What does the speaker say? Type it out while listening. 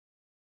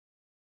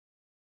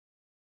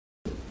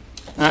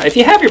If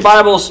you have your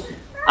Bibles,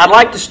 I'd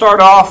like to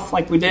start off,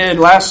 like we did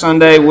last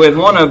Sunday, with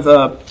one of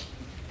the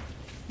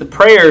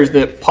prayers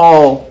that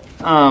Paul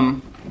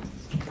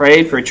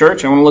prayed for a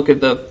church. I want to look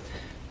at the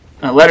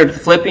letter to the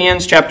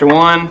Philippians, chapter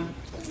 1,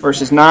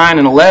 verses 9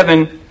 and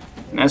 11.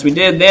 And as we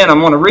did then, I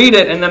want to read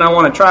it, and then I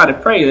want to try to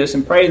pray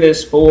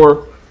this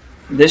for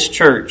this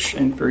church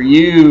and for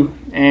you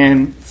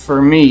and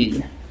for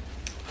me.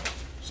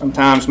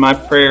 Sometimes my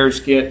prayers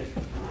get,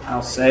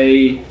 I'll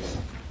say,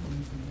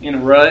 in a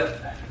rut,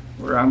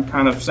 where I'm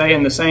kind of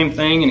saying the same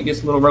thing and it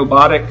gets a little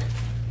robotic.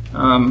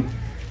 And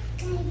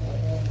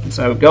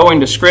so going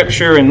to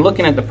Scripture and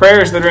looking at the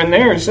prayers that are in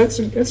there,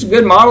 that's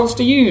good models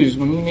to use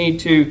when you need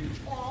to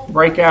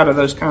break out of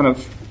those kind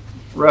of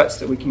ruts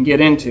that we can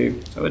get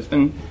into. So it's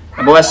been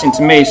a blessing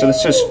to me. So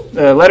this is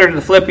the letter to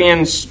the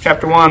Philippians,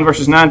 chapter 1,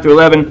 verses 9 through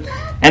 11.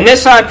 And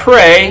this I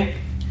pray,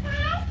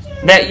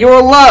 that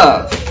your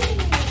love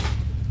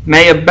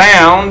may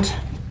abound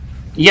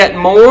yet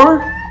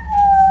more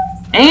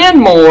and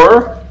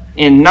more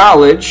in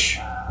knowledge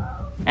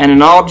and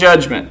in all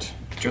judgment.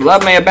 That your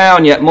love may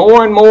abound yet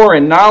more and more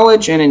in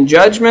knowledge and in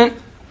judgment,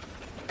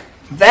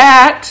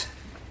 that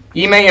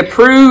ye may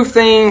approve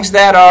things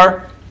that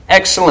are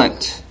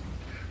excellent,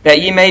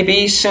 that ye may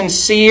be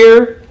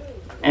sincere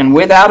and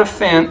without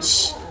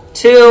offense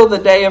till the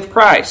day of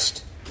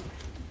Christ,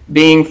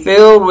 being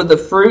filled with the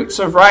fruits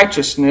of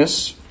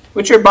righteousness,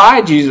 which are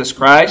by Jesus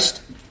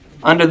Christ,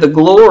 unto the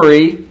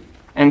glory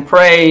and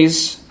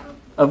praise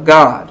of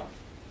God.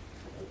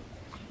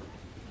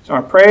 So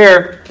our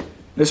prayer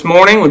this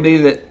morning would be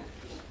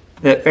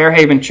that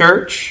Fairhaven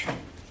Church,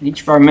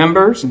 each of our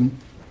members and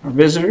our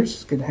visitors,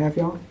 it's good to have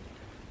y'all,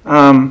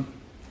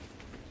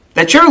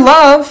 that your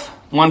love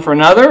one for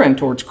another and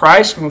towards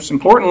Christ, most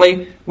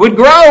importantly, would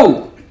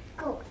grow.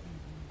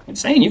 It's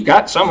saying you've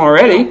got some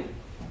already,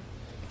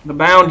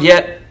 abound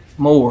yet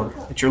more.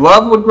 That your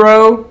love would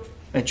grow,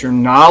 that your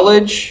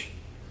knowledge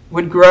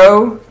would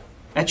grow,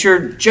 that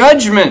your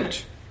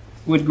judgment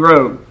would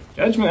grow.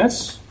 Judgment,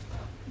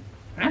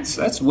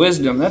 that's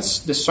wisdom, that's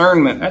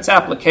discernment, that's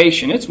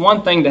application. It's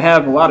one thing to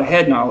have a lot of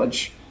head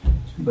knowledge,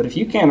 but if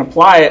you can't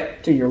apply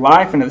it to your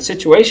life and to the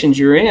situations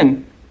you're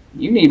in,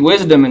 you need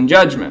wisdom and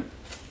judgment.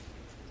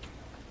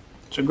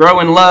 So grow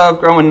in love,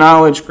 grow in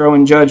knowledge, grow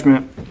in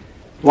judgment.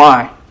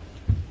 Why?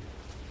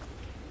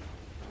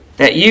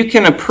 That you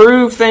can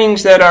approve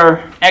things that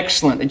are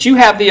excellent, that you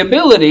have the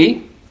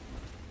ability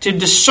to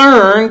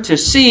discern, to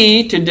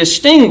see, to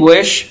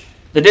distinguish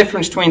the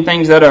difference between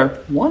things that are,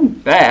 one,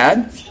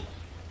 bad,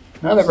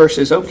 another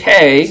verse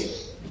okay,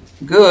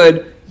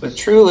 good, but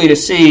truly to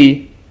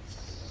see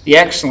the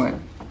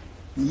excellent.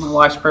 My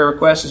wife's prayer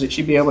request is that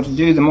she be able to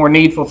do the more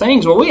needful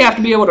things. Well, we have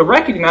to be able to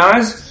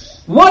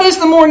recognize what is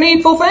the more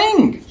needful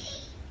thing.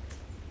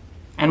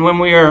 And when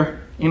we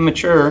are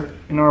immature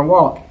in our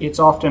walk, it's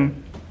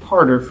often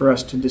harder for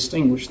us to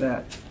distinguish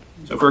that.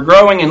 So if we're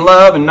growing in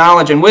love and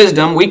knowledge and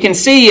wisdom, we can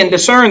see and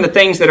discern the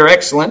things that are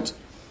excellent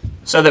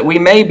so that we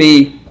may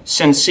be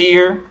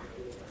sincere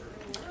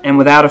and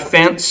without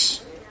offense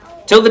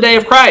till the day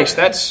of Christ.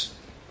 That's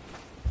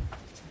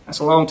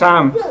a long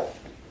time.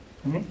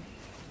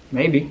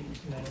 Maybe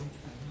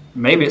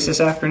it's this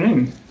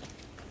afternoon.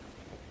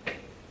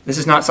 This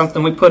is not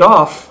something we put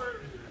off.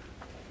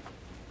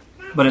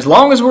 But as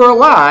long as we're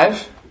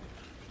alive,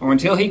 or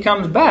until He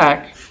comes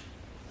back,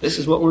 this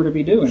is what we're to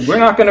be doing. We're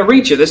not going to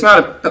reach it. It's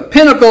not a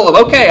pinnacle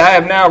of, okay, I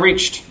have now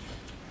reached,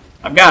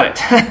 I've got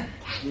it.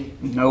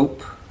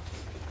 Nope.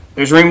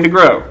 There's room to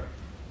grow.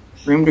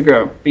 Room to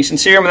grow. Be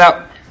sincere and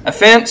without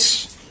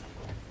offense.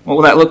 What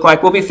will that look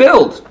like? We'll be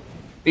filled.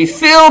 Be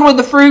filled with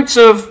the fruits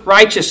of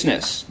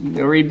righteousness.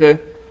 You'll read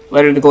the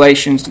letter to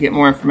Galatians to get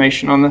more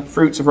information on the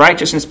fruits of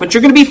righteousness, but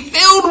you're going to be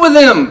filled with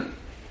them.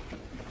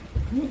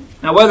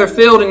 Now, whether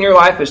filled in your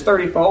life is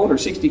 30-fold or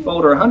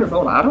 60-fold or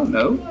 100-fold, I don't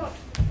know.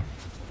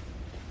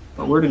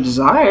 But we're to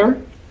desire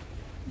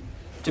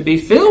to be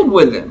filled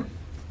with them,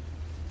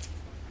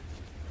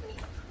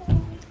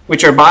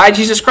 which are by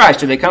Jesus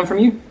Christ. Do they come from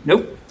you?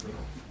 Nope.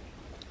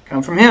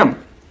 Come from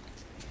Him,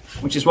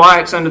 which is why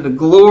it's under the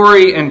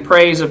glory and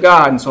praise of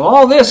God. And so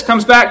all this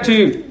comes back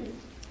to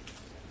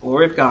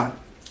glory of God.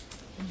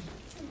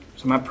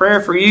 So my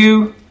prayer for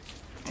you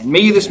and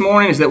me this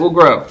morning is that we'll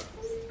grow.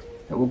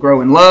 That we'll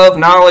grow in love,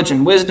 knowledge,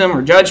 and wisdom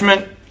or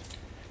judgment.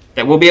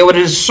 That we'll be able to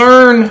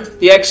discern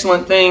the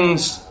excellent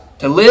things,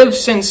 to live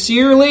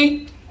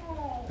sincerely.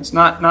 It's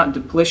not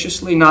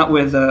duplicitously, not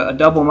with a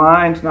double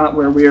mind, not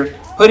where we're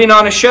putting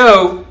on a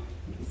show,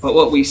 but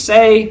what we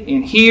say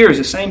in here is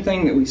the same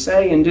thing that we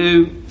say and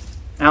do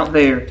out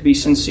there. To be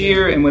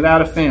sincere and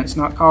without offense,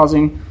 not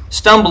causing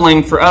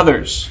stumbling for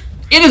others.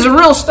 It is a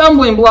real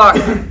stumbling block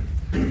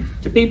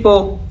to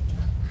people,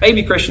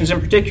 baby Christians in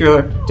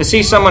particular, to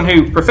see someone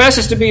who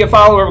professes to be a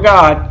follower of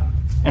God,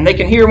 and they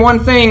can hear one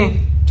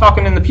thing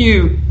talking in the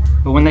pew,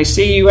 but when they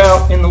see you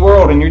out in the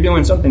world and you're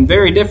doing something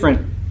very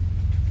different,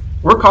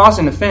 we're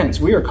causing offense.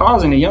 We are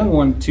causing a young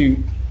one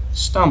to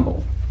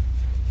stumble.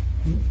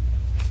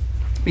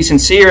 Be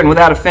sincere and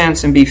without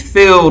offense, and be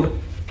filled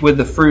with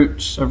the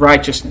fruits of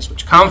righteousness,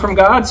 which come from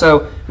God.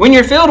 So when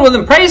you're filled with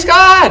them, praise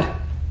God.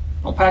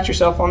 Don't pat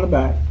yourself on the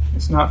back.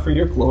 It's not for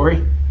your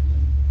glory.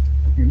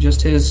 You're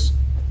just His,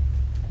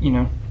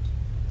 a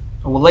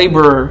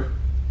laborer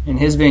in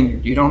His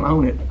vineyard. You don't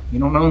own it. You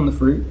don't own the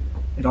fruit.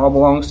 It all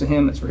belongs to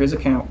Him. It's for His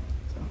account.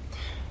 So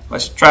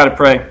let's try to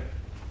pray.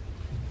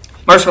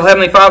 Merciful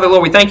Heavenly Father,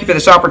 Lord, we thank You for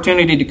this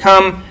opportunity to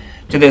come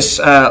to this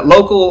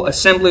local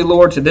assembly,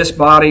 Lord, to this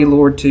body,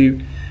 Lord,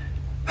 to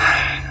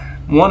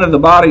one of the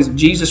bodies of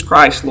Jesus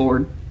Christ,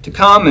 Lord, to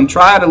come and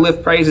try to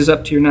lift praises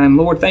up to Your name.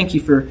 Lord, thank You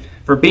for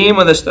being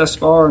with us thus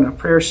far in our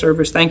prayer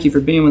service. Thank You for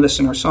being with us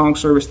in our song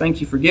service.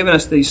 Thank You for giving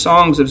us these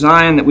songs of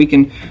Zion that we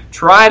can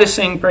try to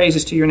sing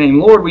praises to Your name.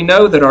 Lord, we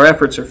know that our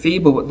efforts are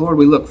feeble, but Lord,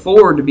 we look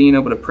forward to being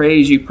able to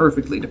praise You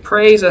perfectly, to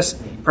praise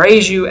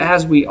You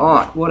as we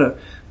ought.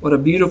 What a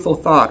beautiful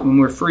thought when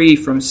we're free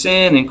from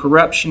sin and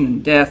corruption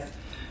and death.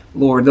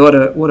 Lord,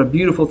 what a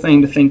beautiful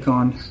thing to think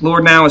on.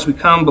 Lord, now as we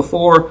come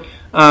before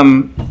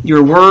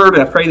Your Word,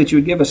 I pray that You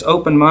would give us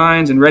open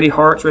minds and ready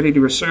hearts, ready to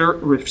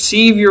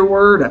receive Your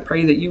Word. I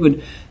pray that You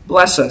would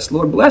bless us.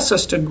 Lord, bless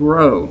us to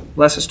grow.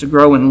 Bless us to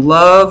grow in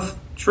love,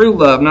 true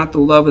love, not the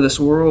love of this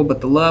world,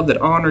 but the love that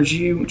honors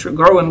You. To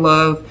grow in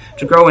love,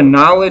 to grow in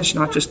knowledge,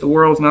 not just the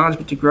world's knowledge,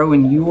 but to grow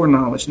in Your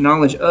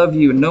knowledge of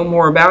You, and know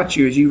more about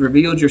You as You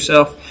revealed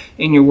Yourself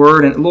in Your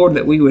Word. And Lord,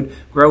 that we would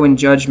grow in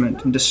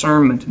judgment and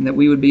discernment, and that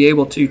we would be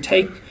able to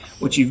take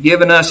what You've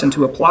given us and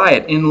to apply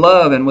it in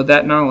love and with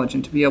that knowledge,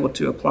 and to be able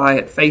to apply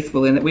it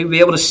faithfully, and that we would be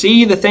able to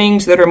see the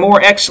things that are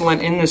more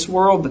excellent in this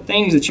world, the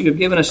things that You have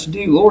given us to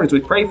do. Lord, as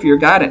we pray for Your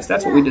guidance,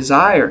 that's what we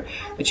desire,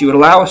 that You would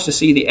allow us to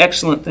see the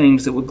excellent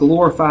things that would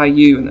glorify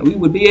You, and that we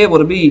would be able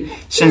to be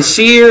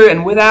sincere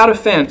and without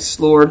offense,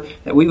 Lord,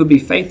 that we would be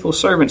faithful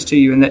servants to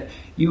You, and that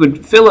You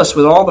would fill us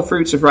with all the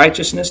fruits of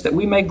righteousness, that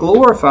we may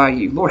glorify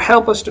You. Lord,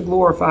 help us to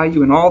glorify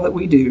You in all that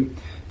we do.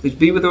 Please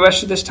be with the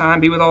rest of this time.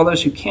 Be with all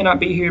those who cannot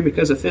be here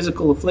because of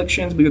physical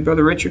afflictions. Be with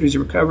Brother Richard as he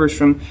recovers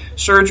from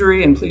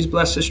surgery. And please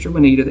bless Sister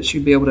Juanita that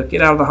she'll be able to get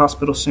out of the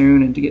hospital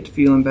soon and to get to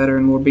feeling better.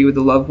 And Lord, be with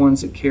the loved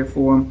ones that care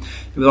for them.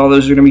 Be with all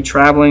those who are going to be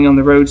traveling on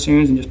the road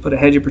soon, and just put a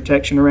hedge of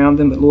protection around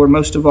them. But Lord,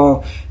 most of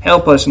all,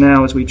 help us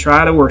now as we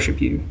try to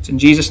worship You. It's in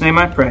Jesus' name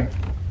I pray.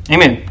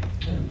 Amen.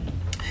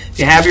 If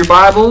you have your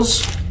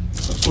Bibles,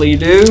 hopefully you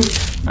do,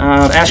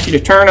 I'd ask you to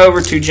turn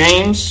over to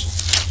James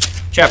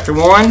chapter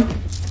 1.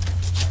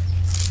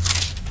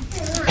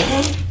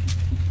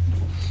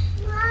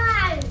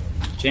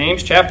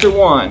 James chapter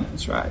 1.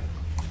 That's right.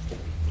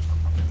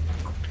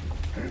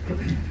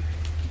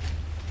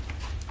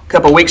 A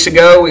couple weeks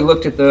ago, we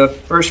looked at the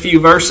first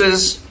few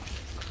verses.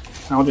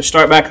 I'll just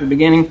start back at the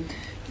beginning.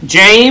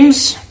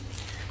 James,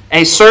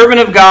 a servant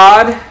of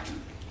God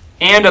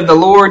and of the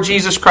Lord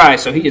Jesus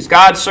Christ. So he is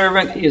God's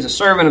servant. He is a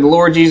servant of the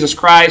Lord Jesus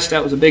Christ.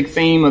 That was a big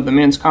theme of the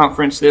men's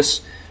conference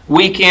this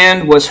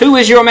weekend, was who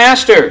is your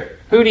master?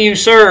 Who do you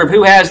serve?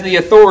 Who has the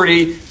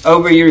authority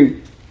over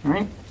you? All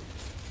right?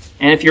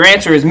 And if your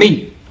answer is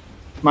me,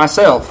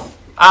 myself,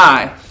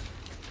 I,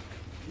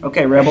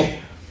 okay, rebel,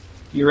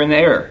 you're in the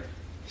error.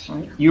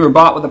 Right? You were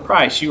bought with a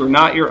price. You are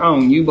not your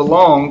own. You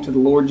belong to the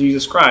Lord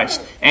Jesus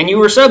Christ. And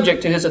you are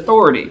subject to His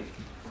authority.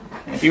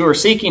 And if you are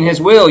seeking His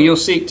will, you'll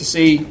seek to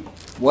see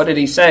what did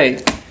He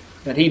say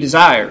that He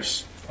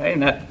desires. Okay?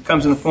 And that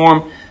comes in the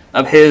form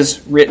of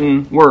His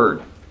written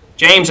word.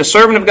 James, a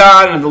servant of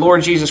God and of the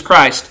Lord Jesus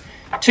Christ,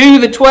 to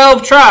the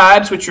 12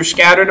 tribes which are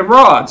scattered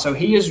abroad. So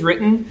he is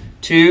written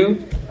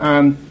to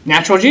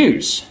natural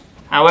Jews.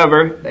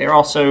 However, they are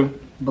also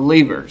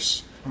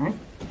believers. Right?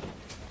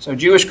 So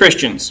Jewish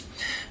Christians.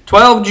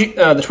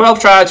 The 12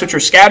 tribes which are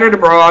scattered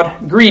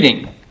abroad,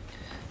 greeting.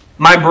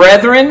 My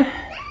brethren,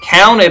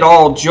 count it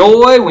all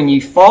joy when ye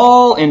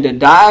fall into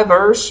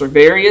diverse or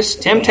various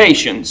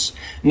temptations,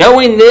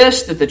 knowing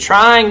this, that the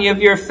trying of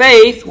your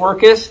faith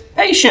worketh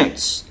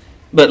patience.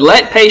 But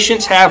let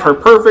patience have her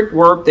perfect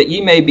work, that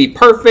ye may be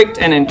perfect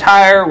and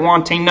entire,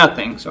 wanting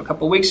nothing. So a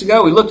couple of weeks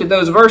ago, we looked at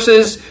those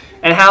verses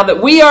and how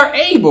that we are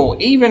able,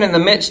 even in the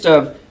midst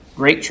of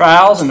great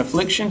trials and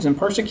afflictions and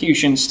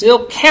persecution,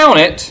 still count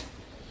it,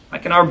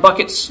 like in our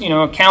buckets,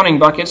 counting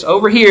buckets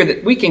over here,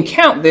 that we can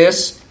count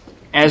this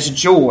as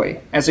joy,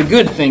 as a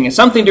good thing, as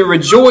something to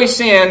rejoice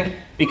in,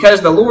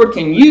 because the Lord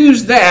can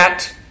use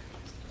that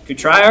to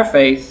try our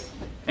faith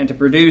and to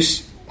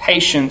produce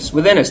patience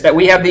within us, that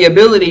we have the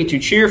ability to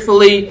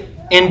cheerfully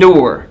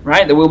endure,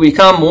 right? That we'll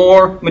become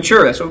more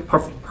mature. That's what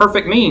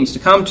perfect means, to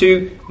come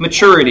to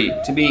maturity,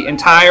 to be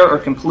entire or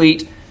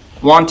complete,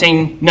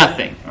 wanting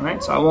nothing. All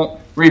right, so I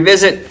won't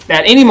revisit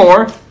that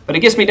anymore, but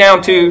it gets me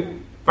down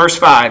to verse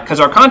 5,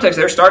 because our context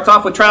there starts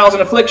off with trials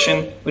and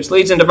affliction, which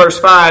leads into verse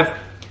 5.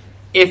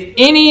 If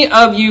any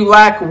of you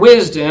lack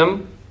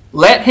wisdom,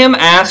 let him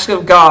ask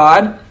of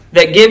God,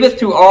 that giveth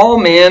to all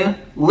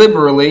men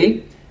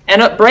liberally,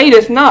 and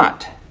upbraideth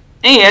not,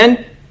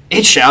 and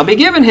it shall be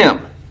given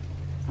him.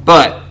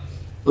 But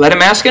let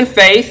him ask in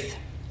faith,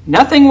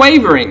 nothing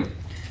wavering.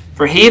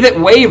 For he that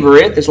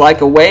wavereth is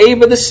like a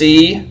wave of the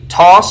sea,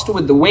 driven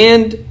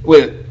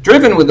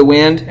with the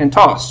wind and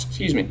tossed.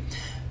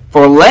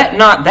 For let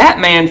not that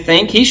man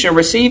think he shall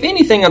receive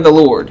anything of the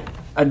Lord.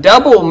 A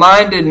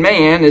double-minded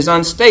man is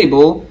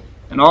unstable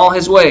in all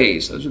his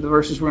ways. Those are the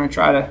verses we're going to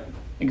try to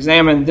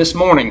examine this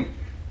morning.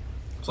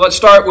 So let's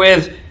start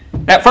with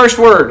that first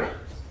word,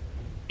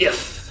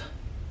 if.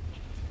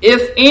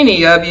 If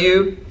any of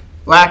you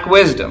lack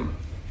wisdom.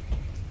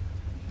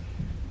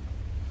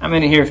 How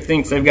many here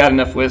thinks they've got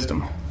enough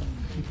wisdom?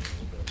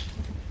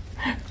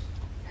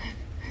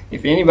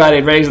 If anybody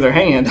had raised their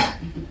hand,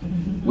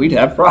 we'd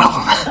have a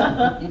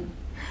problem.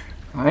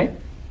 Right?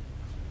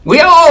 We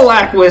all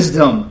lack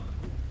wisdom.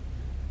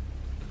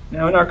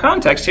 Now, in our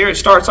context here, it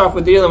starts off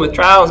with dealing with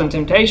trials and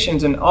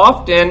temptations, and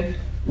often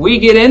we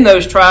get in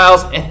those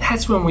trials, and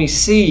that's when we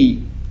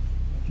see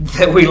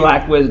that we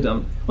lack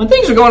wisdom. When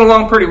things are going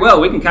along pretty well,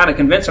 we can kind of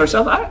convince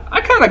ourselves,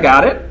 I kind of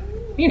got it.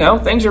 You know,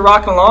 things are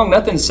rocking along,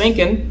 nothing's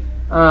sinking,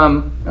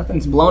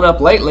 nothing's blown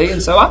up lately,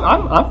 and so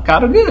I'm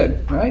kind of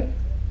good, right?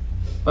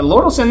 But the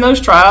Lord will send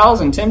those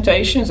trials and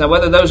temptations, now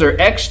whether those are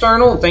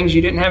external, things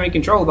you didn't have any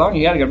control about,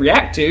 you got to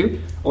react to,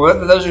 or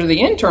whether those are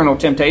the internal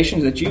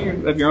temptations that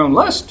you, of your own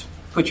lust,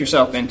 put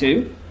yourself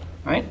into,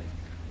 right?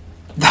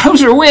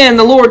 Those are when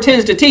the Lord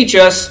tends to teach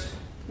us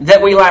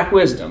that we lack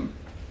wisdom.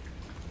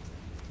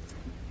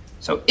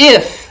 So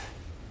if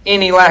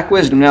any lack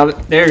wisdom, now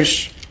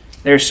there's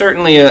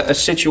certainly a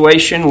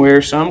situation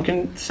where some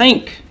can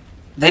think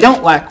they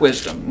don't lack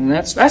wisdom, and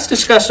that's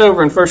discussed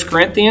over in 1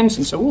 Corinthians,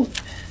 and so we'll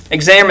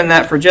examine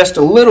that for just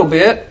a little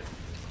bit.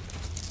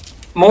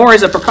 More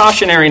as a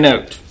precautionary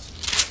note.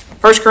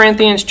 1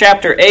 Corinthians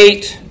chapter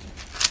 8,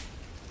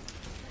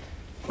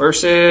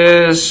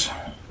 verses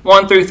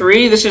 1 through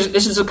 3. This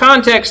is a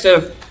context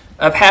of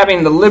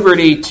having the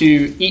liberty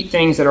to eat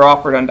things that are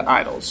offered unto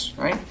idols,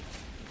 right?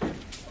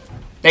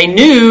 They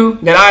knew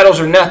that idols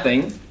are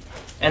nothing,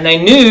 and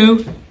they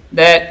knew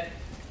that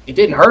it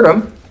didn't hurt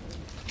them.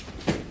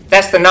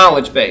 That's the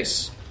knowledge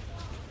base.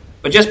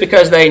 But just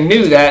because they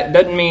knew that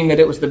doesn't mean that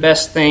it was the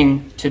best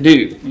thing to do.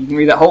 You can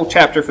read that whole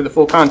chapter for the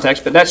full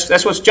context, but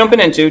that's what's jumping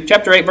into.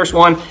 Chapter 8, verse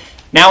 1.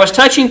 Now as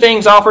touching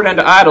things offered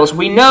unto idols,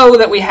 we know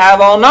that we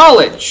have all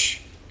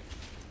knowledge.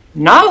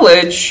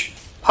 Knowledge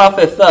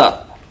puffeth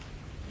up,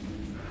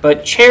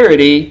 but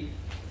charity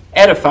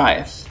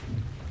edifieth.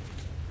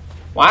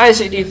 Why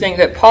is it, do you think,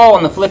 that Paul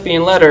in the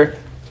Philippian letter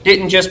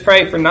didn't just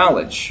pray for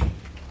knowledge?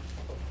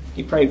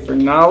 He prayed for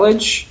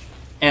knowledge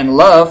and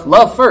love.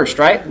 Love first,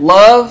 right?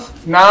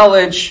 Love,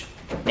 knowledge,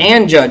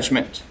 and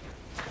judgment.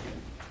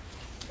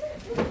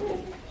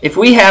 If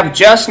we have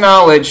just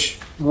knowledge,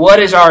 what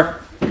is our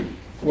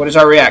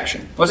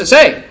reaction? What does it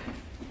say?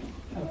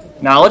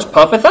 Knowledge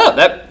puffeth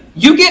up.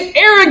 You get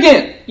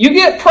arrogant. You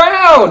get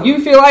proud.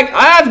 You feel like,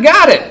 I've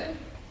got it.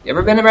 You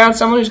ever been around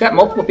someone who's got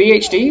multiple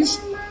PhDs?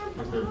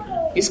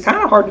 It's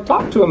kind of hard to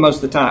talk to them most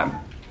of the time,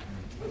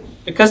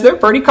 because they're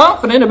pretty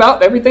confident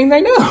about everything they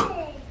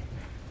know.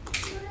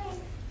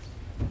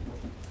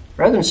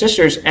 Brothers and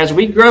sisters, as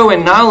we grow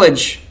in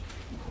knowledge,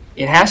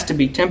 it has to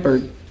be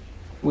tempered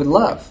with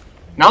love.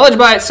 Knowledge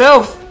by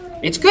itself,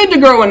 it's good to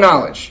grow in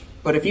knowledge.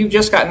 But if you've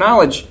just got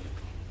knowledge,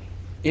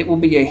 it will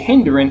be a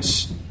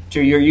hindrance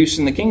to your use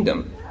in the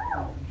kingdom.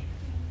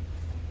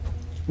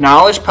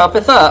 Knowledge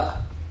puffeth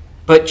up,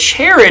 but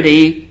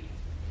charity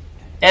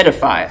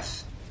edifieth.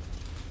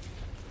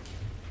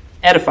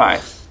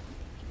 Edifieth.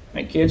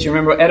 Right, kids, you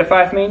remember what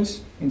edifieth means?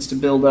 It means to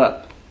build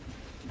up.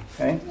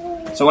 Okay?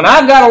 So when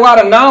I've got a lot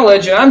of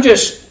knowledge and I'm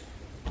just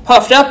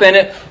puffed up in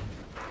it,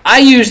 I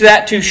use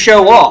that to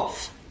show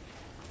off.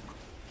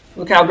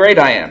 Look how great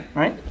I am,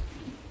 right?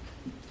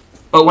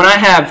 But when I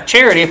have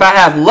charity, if I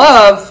have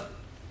love,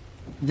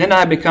 then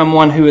I become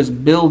one who is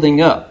building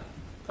up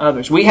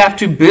others. We have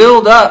to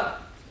build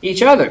up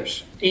each other,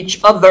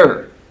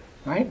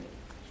 right?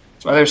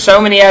 That's why there's so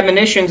many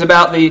admonitions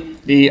about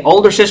the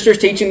older sisters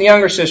teaching the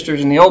younger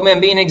sisters and the old men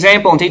being an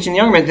example and teaching the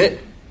younger men.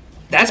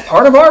 That's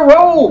part of our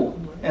role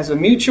as a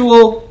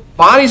mutual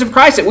bodies of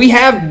Christ, that we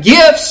have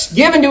gifts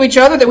given to each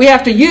other that we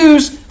have to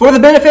use for the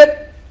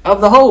benefit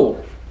of the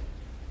whole.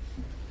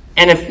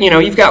 And if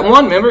you've got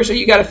one member, so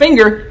you got a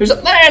finger who's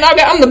like, man,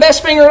 I'm the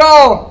best finger at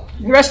all.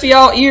 The rest of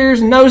y'all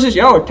ears and noses,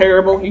 y'all are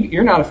terrible.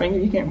 You're not a finger,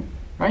 you can't,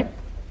 right?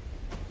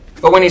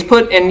 But when he's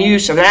put in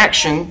use of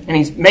action and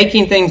he's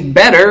making things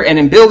better and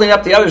in building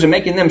up the others and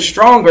making them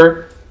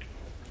stronger,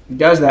 he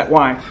does that.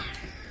 Why?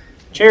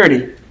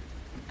 Charity.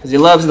 Because he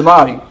loves the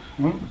body.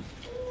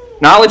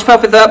 Knowledge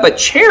puffeth up, but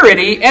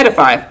charity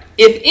edifieth.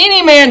 If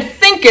any man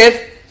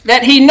thinketh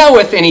that he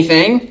knoweth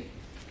anything,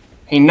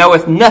 he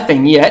knoweth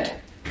nothing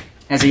yet,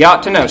 as he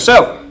ought to know.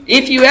 So,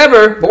 if you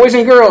ever, boys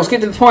and girls,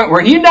 get to the point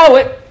where you know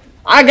it,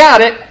 I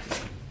got it,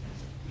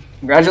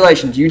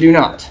 congratulations, you do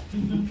not.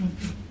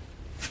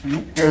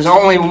 There's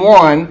only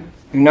one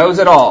who knows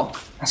it all.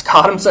 That's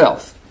God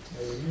himself.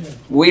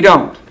 We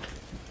don't.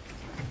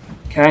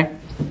 Okay?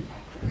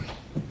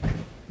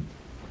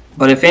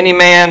 But if any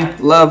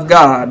man love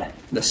God,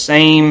 the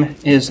same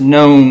is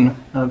known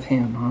of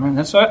him. All right?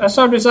 That's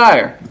our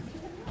desire.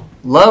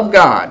 Love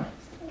God.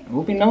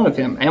 We'll be known of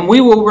him. And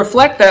we will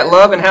reflect that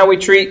love in how we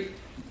treat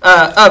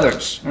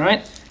others. All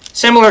right?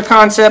 Similar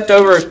concept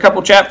over a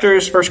couple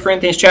chapters. 1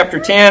 Corinthians chapter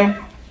 10,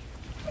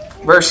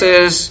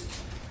 verses,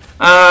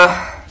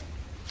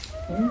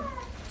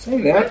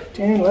 say that,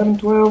 10, 11,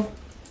 12.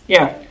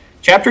 Yeah,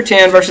 chapter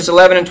 10, verses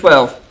 11 and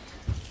 12.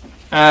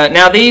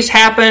 Now these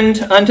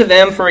happened unto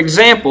them for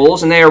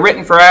examples, and they are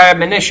written for our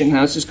admonition.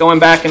 Now this is going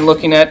back and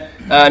looking at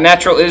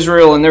natural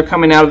Israel, and they're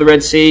coming out of the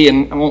Red Sea,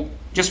 and I won't,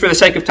 just for the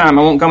sake of time,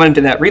 I won't go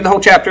into that. Read the whole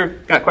chapter.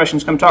 Got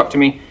questions, come talk to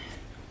me.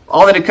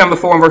 All that had come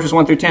before in verses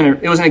 1 through 10.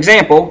 It was an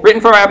example, written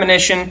for our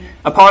admonition,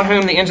 upon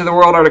whom the ends of the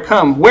world are to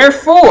come.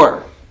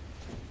 Wherefore,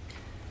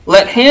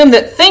 let him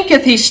that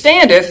thinketh he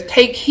standeth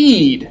take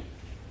heed,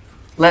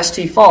 lest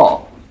he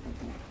fall.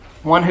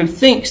 One who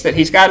thinks that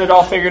he's got it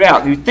all figured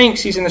out, who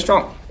thinks he's in the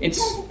strong...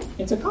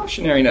 It's a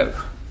cautionary note.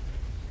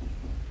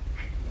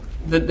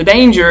 The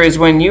danger is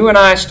when you and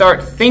I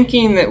start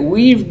thinking that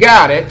we've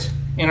got it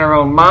in our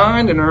own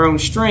mind and our own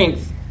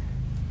strength,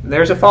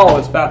 there's a fall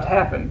that's about to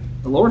happen.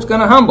 The Lord's going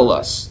to humble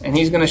us, and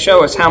He's going to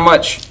show us how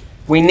much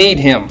we need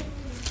Him.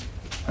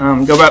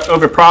 Go back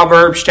over to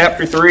Proverbs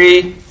chapter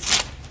 3.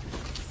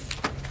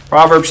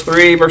 Proverbs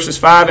 3, verses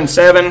 5 and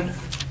 7. You're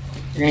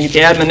going to get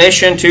the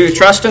admonition to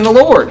trust in the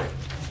Lord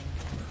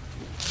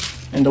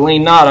and to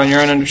lean not on your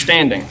own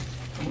understanding.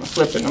 I'm going to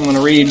flip it and I'm going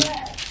to read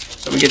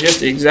so we get just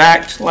the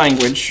exact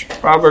language.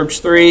 Proverbs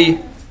 3,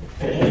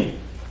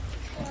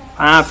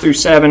 5 through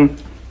 7.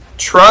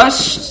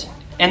 Trust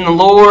in the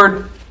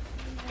Lord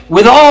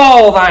with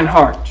all thine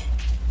heart.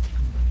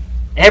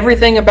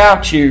 Everything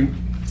about you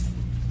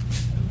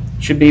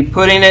should be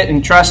putting it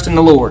in trust in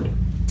the Lord.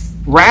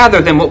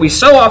 Rather than what we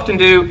so often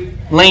do,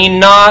 lean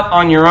not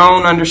on your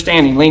own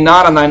understanding. Lean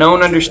not on thine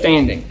own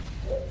understanding.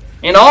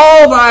 In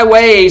all thy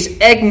ways,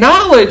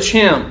 acknowledge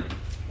Him.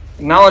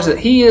 Acknowledge that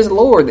He is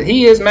Lord, that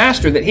He is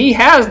Master, that He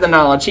has the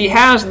knowledge, He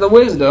has the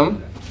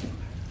wisdom.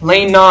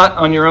 Lean not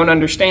on your own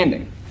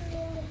understanding.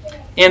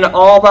 In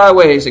all thy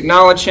ways,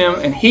 acknowledge Him,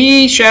 and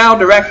He shall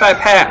direct thy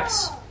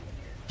paths.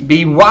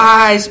 Be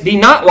wise, be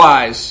not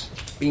wise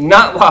in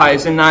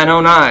thine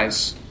own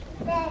eyes.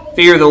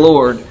 Fear the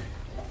Lord,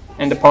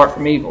 and depart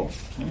from evil.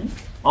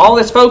 All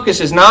this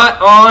focus is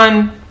not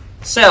on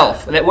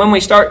self. That when we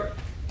start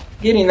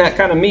getting that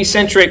kind of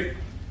me-centric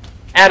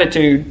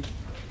attitude,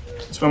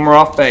 that's when we're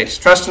off base.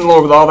 Trust in the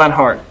Lord with all thine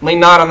heart. Lean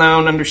not on thy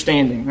own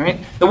understanding. Right?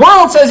 The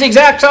world says the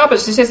exact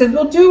opposite. It says,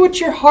 well, do what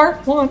your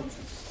heart wants.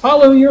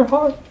 Follow your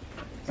heart.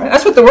 Right?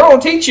 That's what the world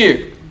will teach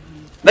you.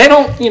 They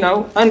don't,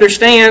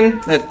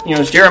 understand that,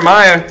 as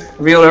Jeremiah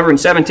revealed over in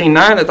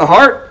 17:9, that the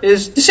heart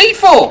is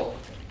deceitful.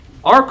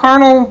 Our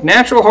carnal,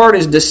 natural heart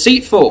is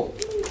deceitful,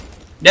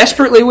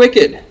 desperately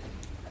wicked.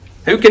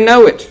 Who can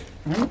know it?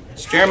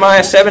 It's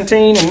Jeremiah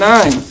 17 and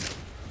 9.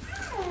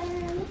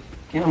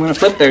 Again, I'm going to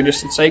flip there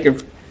just for the sake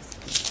of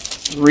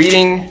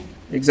reading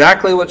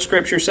exactly what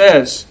Scripture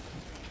says.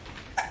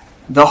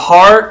 The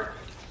heart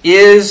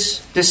is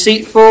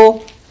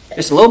deceitful,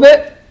 just a little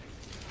bit.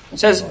 It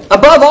says,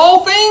 above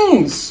all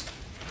things,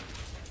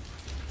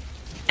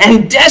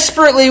 and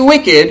desperately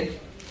wicked,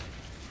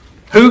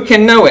 who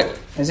can know it?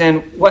 As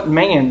in, what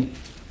man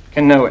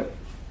can know it?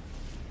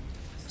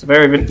 The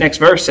very next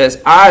verse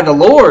says, I, the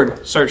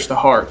Lord, search the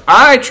heart.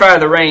 I try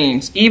the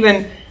reins,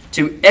 even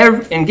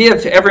and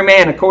give to every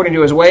man according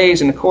to his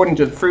ways and according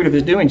to the fruit of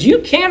his doings. You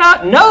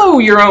cannot know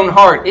your own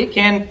heart. It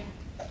can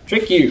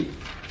trick you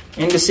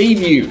and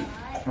deceive you.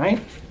 Right?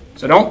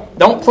 So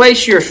don't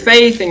place your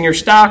faith and your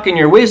stock and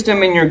your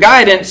wisdom and your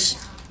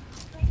guidance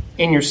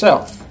in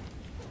yourself.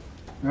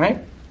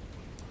 Right?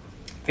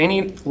 If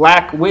any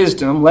lack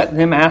wisdom, let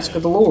them ask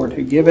of the Lord,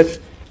 who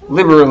giveth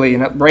liberally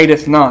and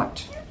upbraideth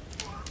not.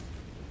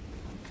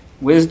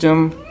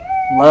 Wisdom,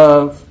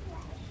 love,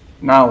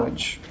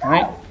 knowledge.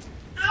 Right?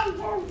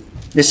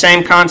 The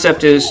same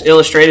concept is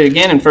illustrated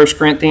again in 1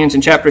 Corinthians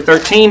in chapter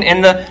 13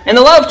 in the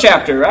love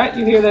chapter, right?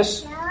 You hear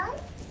this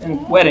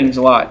in weddings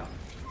a lot.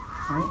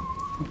 Right?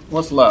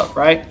 What's love,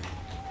 right?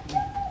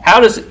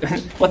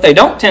 What they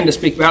don't tend to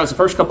speak about is the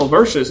first couple of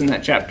verses in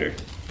that chapter.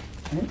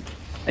 Right?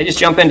 They just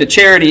jump into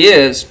charity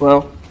is,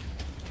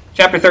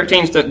 chapter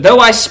 13, though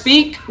I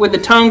speak with the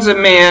tongues of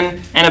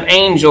men and of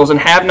angels and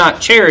have not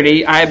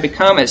charity, I have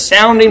become as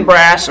sounding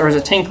brass or as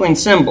a tinkling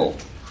cymbal.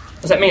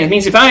 What does that mean? It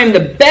means if I am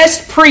the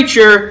best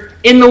preacher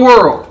in the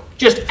world,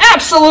 just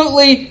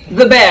absolutely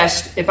the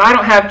best, if I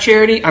don't have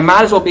charity, I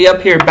might as well be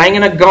up here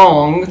banging a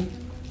gong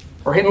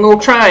or hitting a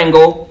little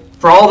triangle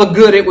for all the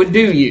good it would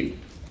do you.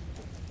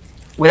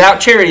 Without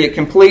charity, it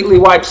completely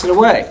wipes it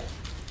away.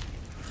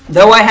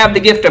 Though I have the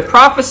gift of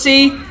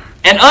prophecy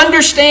and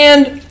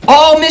understand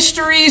all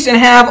mysteries and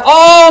have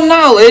all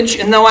knowledge,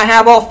 and though I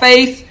have all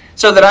faith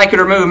so that I could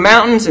remove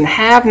mountains and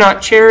have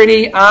not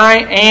charity, I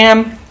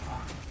am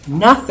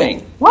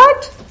nothing.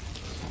 What?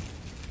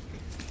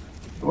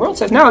 The world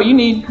says, no,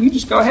 you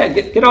just go ahead,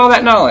 get all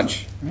that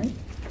knowledge. Right?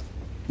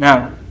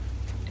 Now,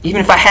 even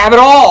if I have it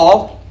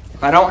all,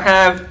 if I don't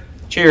have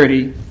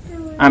charity,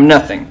 I'm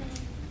nothing.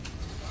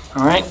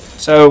 All right?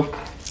 So,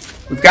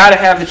 we've got to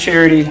have the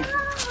charity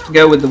to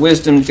go with the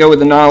wisdom, to go with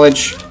the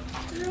knowledge.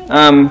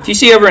 If you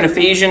see over in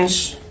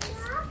Ephesians,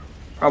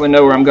 probably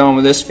know where I'm going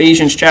with this.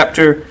 Ephesians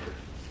chapter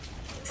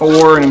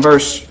 4 and in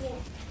verse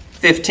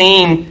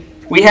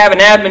 15, we have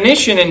an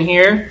admonition in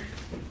here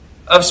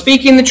of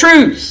speaking the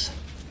truth.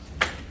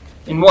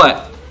 In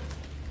what?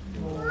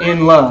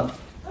 In love.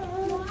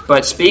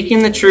 But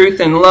speaking the truth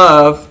in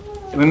love,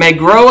 that we may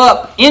grow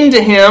up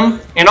into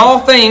Him in all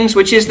things,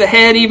 which is the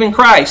head, even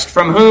Christ,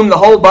 from whom the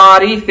whole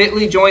body,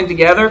 fitly joined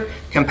together,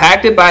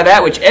 compacted by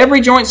that which every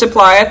joint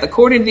supplieth,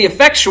 according to the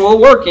effectual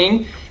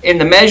working in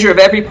the measure of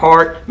every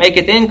part,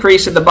 maketh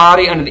increase of the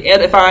body unto the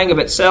edifying of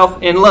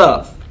itself in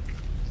love.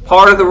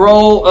 Part of the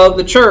role of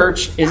the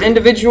church is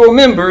individual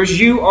members.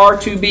 You are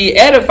to be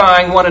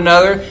edifying one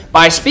another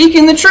by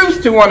speaking the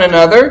truth to one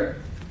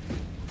another,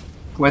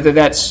 whether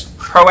that's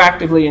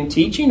proactively in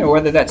teaching or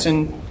whether that's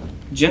in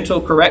gentle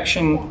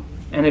correction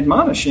and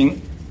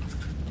admonishing.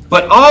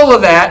 But all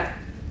of that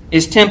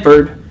is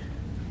tempered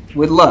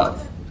with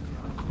love.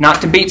 Not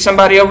to beat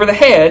somebody over the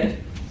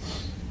head,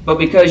 but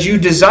because you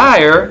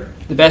desire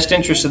the best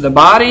interest of the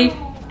body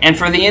and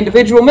for the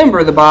individual member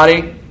of the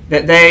body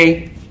that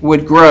they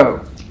would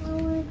grow.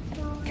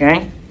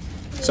 Okay?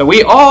 So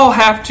we all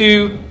have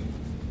to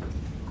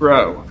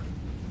grow.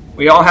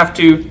 We all have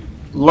to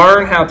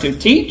learn how to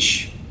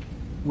teach.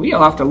 We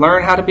all have to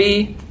learn how to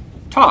be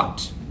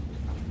taught.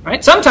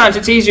 Right? Sometimes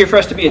it's easier for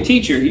us to be a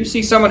teacher. You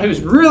see someone who's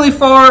really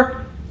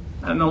far,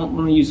 I don't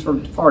want to use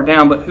far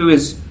down, but who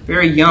is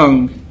very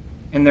young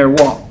in their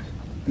walk.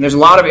 And there's a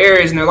lot of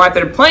areas in their life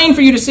that are plain for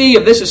you to see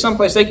if this is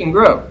someplace they can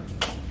grow.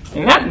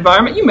 In that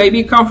environment, you may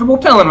be comfortable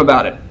telling them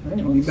about it.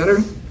 Right? Well, you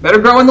better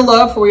grow in the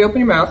love before you open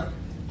your mouth.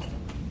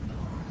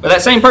 But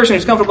that same person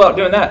who's comfortable about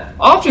doing that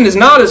often is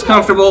not as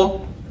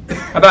comfortable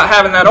about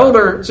having that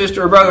older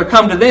sister or brother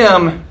come to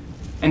them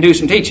and do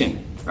some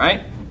teaching,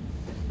 right?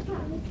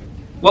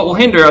 What will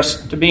hinder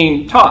us to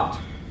being taught?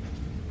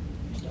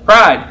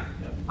 Pride.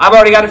 I've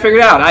already got it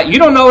figured out. You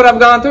don't know what I've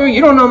gone through.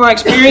 You don't know my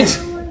experience.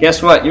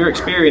 Guess what? Your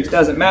experience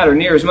doesn't matter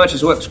near as much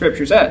as what the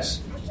Scripture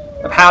says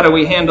of how do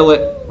we handle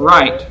it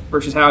right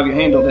versus how have you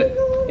handled it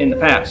in the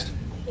past.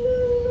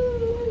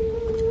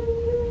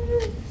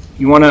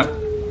 You want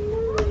to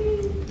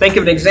think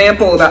of an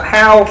example about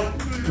how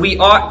we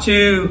ought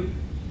to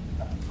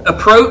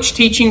approach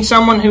teaching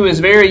someone who is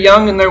very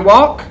young in their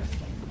walk.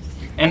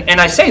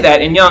 And I say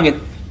that in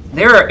young,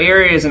 there are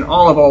areas in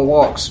all of our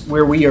walks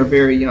where we are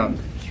very young,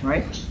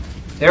 right?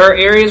 There are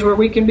areas where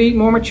we can be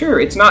more mature.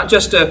 It's not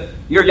just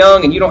you're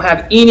young and you don't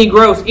have any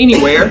growth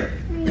anywhere,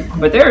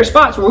 but there are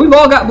spots where we've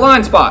all got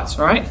blind spots,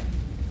 right?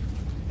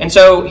 And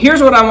so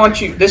here's what I want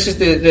you, this is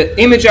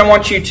the image I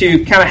want you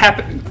to kind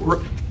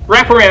of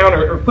wrap around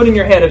or put in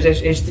your head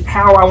is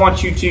how I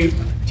want you to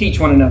teach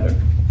one another.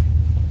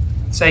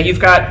 Say you've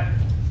got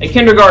a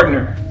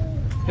kindergartner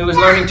who is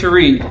learning to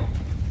read,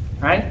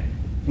 right?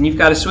 And you've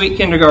got a sweet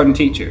kindergarten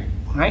teacher,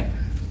 right?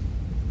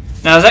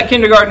 Now, as that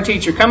kindergarten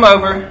teacher come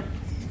over,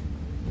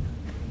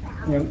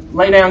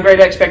 lay down great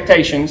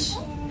expectations,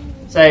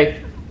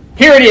 say,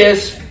 here it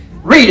is,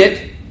 read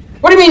it.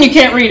 What do you mean you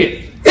can't read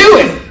it? Do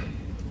it!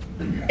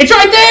 It's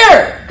right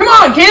there! Come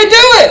on, kid, do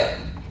it!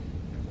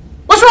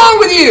 What's wrong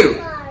with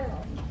you?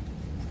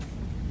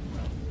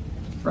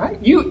 Right?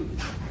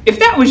 If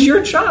that was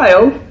your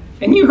child,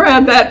 and you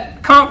had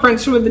that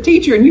conference with the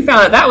teacher, and you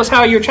found that was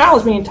how your child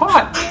was being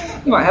taught,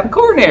 you might have a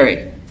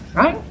coronary,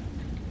 right?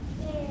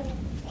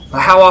 But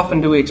how often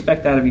do we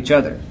expect that of each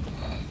other?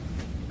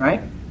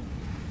 Right?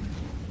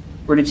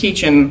 We're to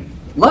teach in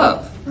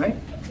love, right?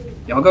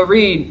 Y'all go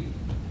read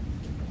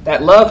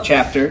that love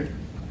chapter.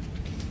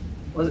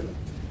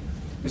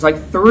 There's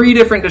like 3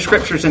 different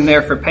descriptors in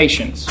there for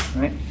patience,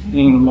 right?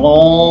 Being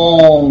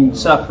long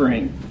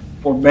suffering,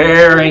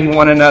 forbearing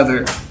one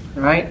another,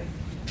 right?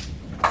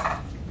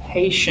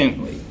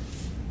 Patiently,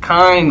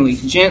 kindly,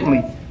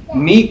 gently,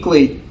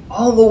 meekly,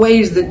 all the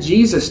ways that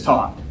Jesus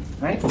taught,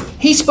 right?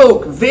 He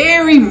spoke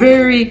very,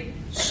 very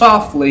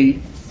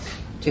softly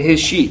to his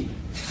sheep.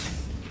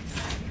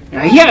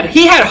 Now,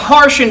 he had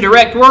harsh and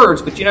direct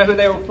words, but you know who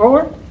they were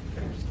for?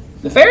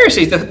 The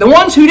Pharisees, the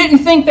ones who didn't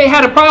think they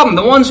had a problem,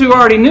 the ones who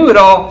already knew it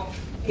all.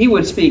 He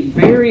would speak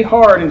very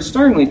hard and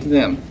sternly to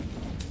them.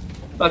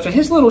 But for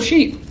his little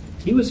sheep,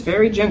 he was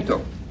very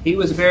gentle. He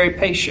was very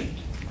patient.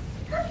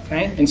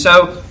 Okay? And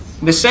so,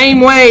 the same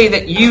way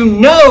that you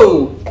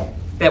know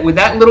that with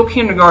that little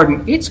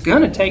kindergarten, it's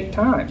going to take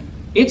time.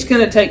 It's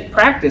going to take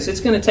practice.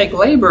 It's going to take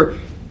labor.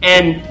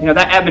 And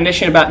that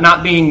admonition about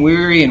not being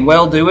weary and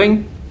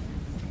well-doing,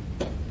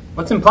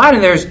 what's implied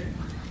in there is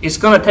it's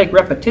going to take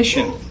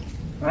repetition.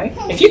 Right?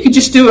 If you could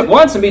just do it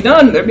once and be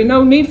done, there'd be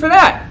no need for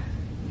that.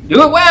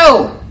 Do it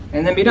well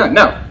and then be done.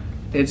 No.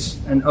 It's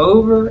an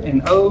over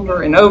and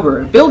over and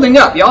over. Building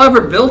up. Y'all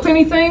ever built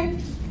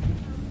anything?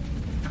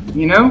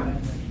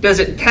 Does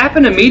it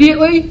happen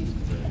immediately?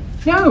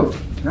 No.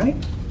 Right?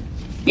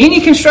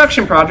 Any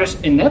construction project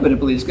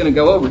inevitably is going to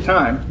go over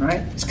time.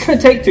 Right? It's going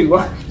to take too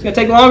long. It's going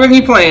to take longer than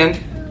you planned.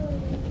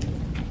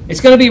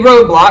 It's going to be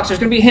roadblocks. There's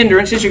going to be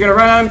hindrances. You're going to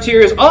run out of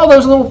materials. All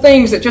those little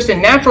things that just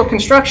in natural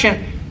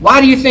construction. Why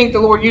do you think the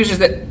Lord uses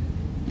the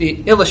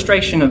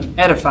illustration of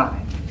edify?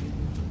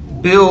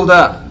 Build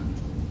up.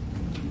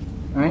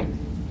 Right?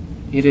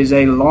 It is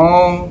a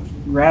long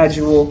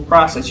gradual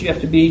process. You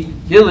have to be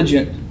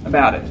diligent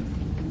about it.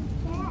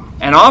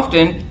 And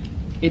often,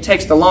 it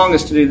takes the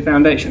longest to do the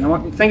foundation. I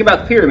want you to think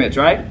about the pyramids,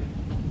 right?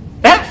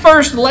 That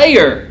first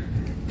layer,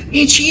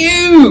 it's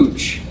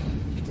huge.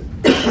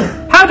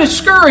 How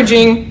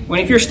discouraging when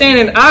if you're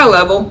standing at eye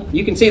level,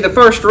 you can see the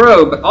first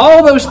row, but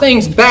all those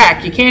things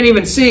back you can't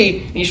even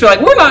see, and you feel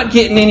like, we're not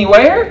getting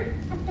anywhere.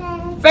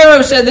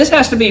 Pharaoh said this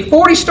has to be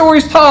 40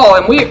 stories tall,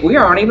 and we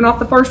aren't even off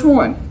the first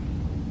one.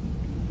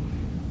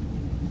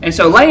 And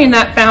so laying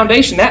that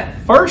foundation, that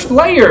first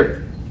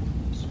layer,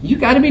 you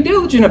got to be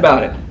diligent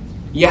about it.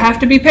 You have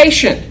to be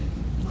patient.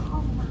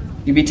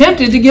 You'd be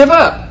tempted to give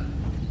up.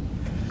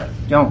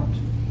 Don't.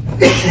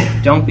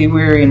 Don't be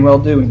weary in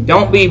well-doing.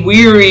 Don't be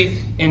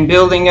weary in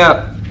building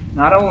up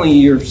not only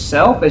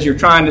yourself as you're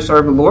trying to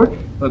serve the Lord,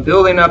 but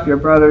building up your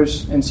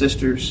brothers and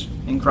sisters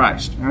in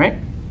Christ. All right?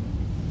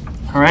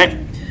 All right?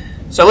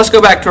 So let's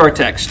go back to our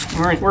text.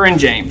 We're in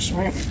James.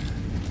 Right?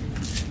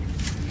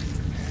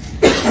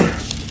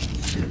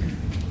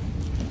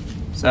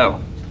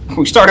 So,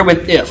 we started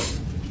with if.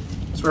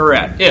 That's where we're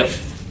at.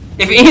 If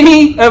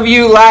any of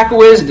you lack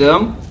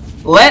wisdom,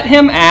 let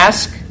him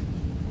ask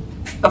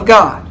of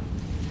God.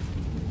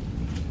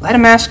 Let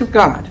him ask of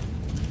God,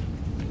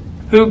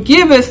 who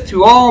giveth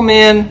to all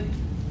men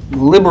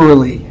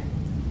liberally,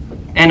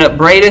 and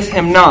upbraideth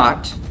him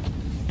not,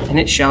 and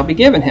it shall be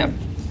given him.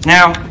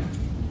 Now,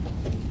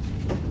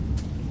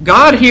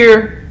 God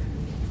here,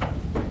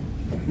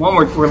 one,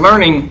 we're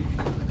learning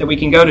that we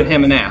can go to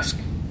him and ask.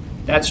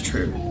 That's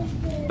true.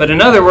 But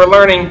another, we're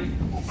learning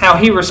how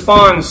he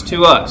responds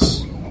to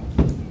us.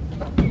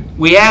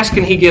 We ask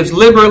and he gives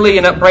liberally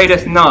and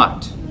upbraideth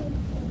not.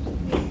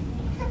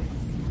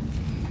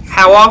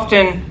 How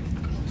often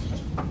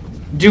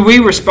do we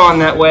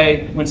respond that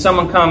way when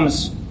someone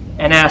comes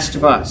and asks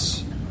of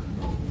us?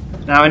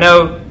 Now I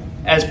know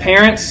as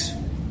parents,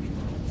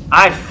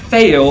 I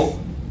fail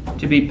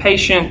to be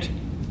patient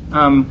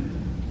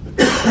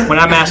when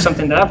I'm asked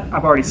something that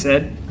I've already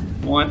said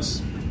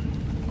once.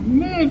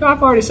 Maybe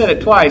I've already said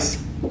it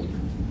twice.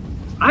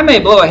 I may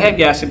blow a head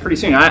gasket pretty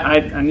soon.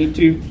 I need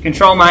to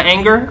control my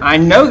anger. I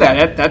know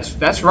that.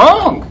 That's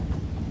wrong.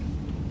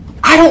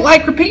 I don't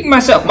like repeating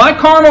myself. My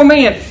carnal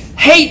man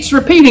hates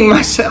repeating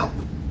myself.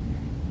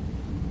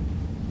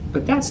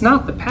 But that's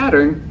not the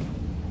pattern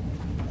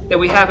that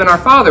we have in our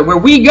Father, where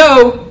we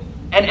go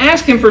and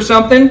ask him for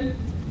something.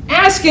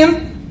 Ask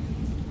him.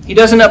 He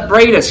doesn't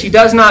upbraid us. He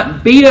does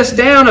not beat us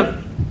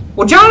down.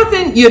 Well,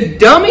 Jonathan, you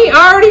dummy,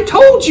 I already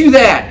told you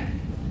that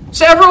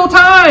several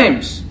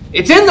times.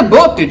 It's in the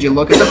book. Did you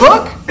look at the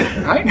book?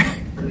 Right?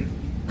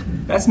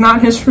 That's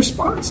not his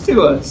response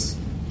to us.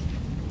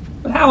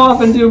 But how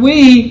often do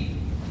we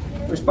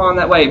respond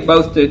that way,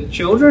 both to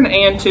children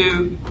and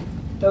to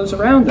those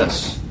around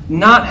us?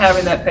 Not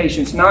having that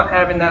patience, not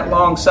having that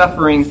long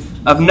suffering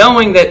of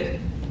knowing that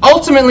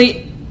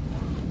ultimately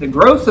the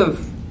growth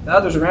of the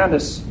others around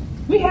us,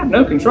 we have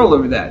no control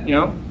over that. You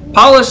know,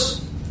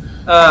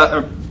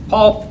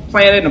 Paul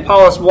planted and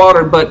Apollos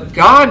watered, but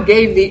God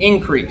gave the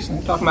increase.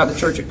 I'm talking about the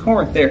church at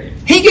Corinth there.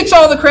 He gets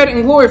all the credit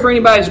and glory for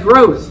anybody's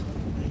growth,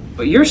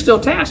 but you're still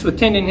tasked with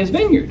tending his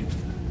vineyard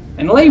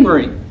and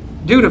laboring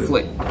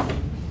dutifully.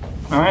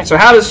 All right, so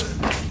how does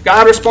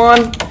God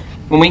respond?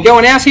 When we go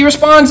and ask, he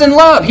responds in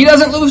love. He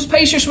doesn't lose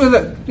patience with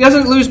it. He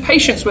doesn't lose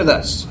patience with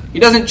us. He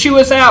doesn't chew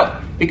us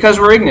out because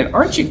we're ignorant.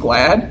 Aren't you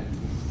glad?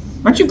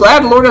 Aren't you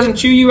glad the Lord doesn't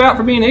chew you out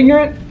for being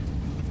ignorant?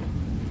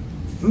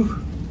 Ooh.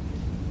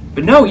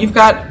 But no, you've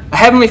got a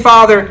Heavenly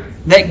Father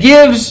that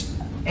gives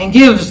and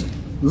gives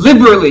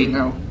liberally.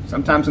 Now,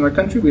 sometimes in our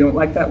country we don't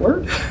like that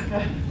word.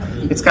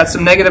 It's got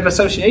some negative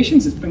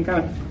associations. It's been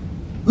kind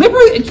of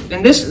liberally.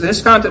 In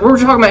this context, what we're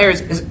talking about here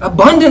is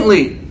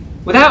abundantly,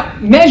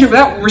 without measure,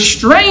 without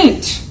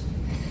restraint.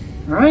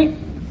 All right?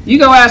 You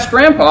go ask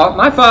Grandpa.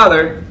 My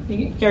father,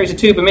 he carries a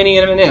tube of mini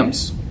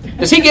M&Ms.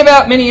 Does he give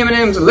out mini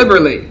M&Ms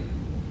liberally?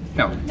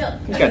 No.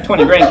 He's got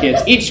 20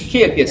 grandkids. Each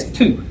kid gets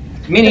 2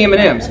 mini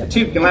M&Ms. A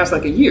tube can last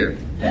like a year.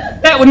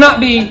 That would not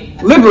be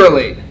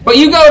liberally. But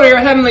you go to your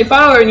Heavenly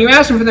Father and you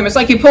ask him for them. It's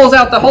like he pulls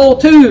out the whole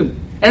tube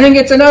and then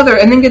gets another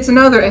and then gets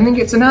another and then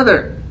gets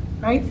another.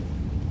 Right?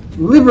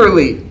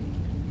 Liberally.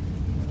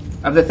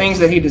 Of the things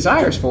that he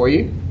desires for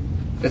you.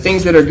 The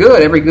things that are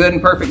good. Every good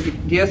and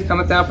perfect gift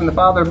cometh down from the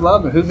Father of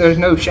love, in whom there's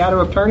no shadow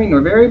of turning nor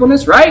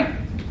variableness. Right?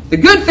 The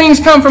good things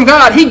come from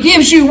God. He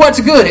gives you what's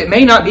good. It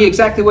may not be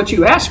exactly what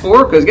you asked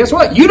for, because guess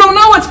what? You don't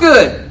know what's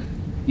good.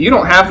 You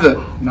don't have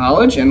the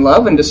knowledge and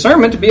love and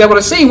discernment to be able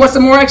to see what's the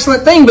more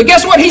excellent thing. But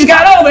guess what? He's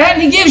got all that,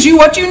 and he gives you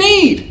what you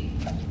need.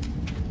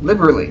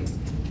 Liberally.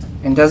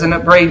 And doesn't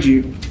upbraid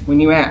you when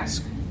you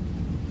ask.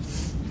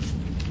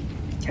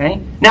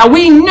 Okay? Now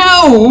we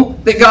know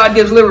that God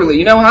gives liberally.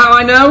 You know how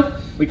I know?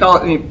 We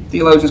call it,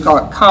 theologians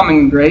call it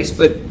common grace,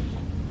 but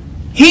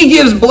he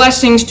gives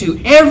blessings to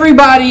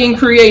everybody in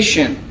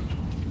creation.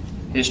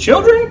 His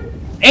children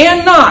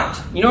and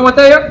not. You know what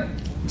they are?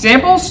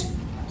 Examples?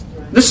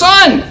 The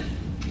sun.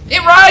 It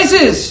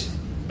rises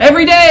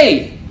every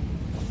day.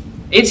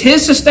 It's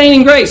his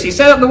sustaining grace. He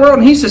set up the world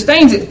and he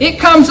sustains it. It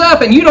comes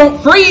up and you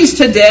don't freeze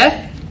to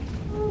death.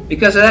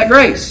 because of that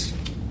grace.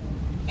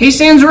 He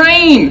sends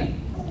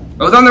rain,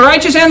 both on the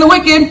righteous and the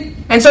wicked.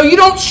 And so you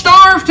don't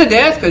starve to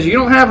death because you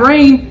don't have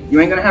rain. You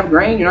ain't going to have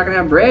grain. You're not going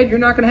to have bread. You're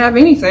not going to have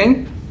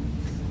anything.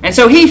 And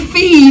so He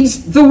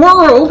feeds the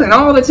world and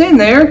all that's in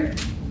there.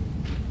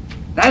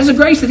 That is a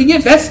grace that He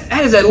gives.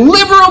 That is a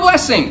liberal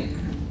blessing.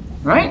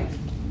 Right?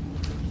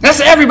 That's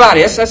to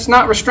everybody. That's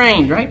not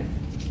restrained, right?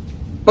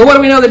 But what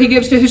do we know that He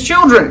gives to His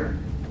children?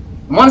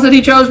 The ones that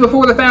He chose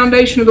before the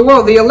foundation of the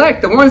world, the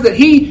elect, the ones that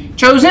He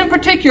chose in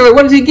particular.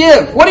 What does He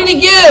give? What did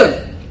He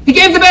give? He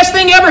gave the best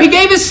thing ever. He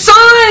gave His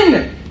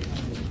Son.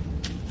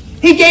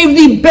 He gave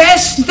the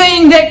best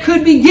thing that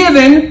could be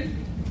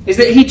given is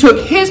that He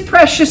took His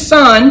precious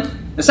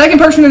Son, the second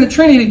person in the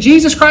Trinity,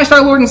 Jesus Christ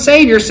our Lord and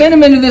Savior, sent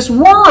Him into this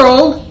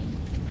world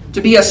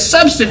to be a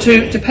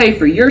substitute to pay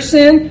for your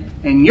sin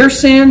and your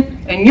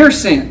sin and your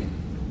sin.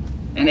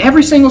 And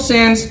every single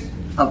sins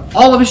of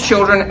all of His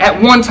children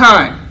at one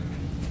time.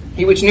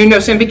 He which knew no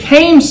sin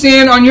became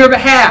sin on your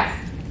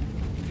behalf.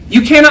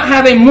 You cannot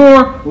have a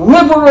more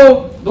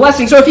liberal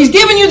blessing. So if He's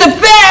given you the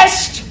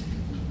best,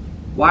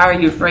 why are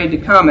you afraid to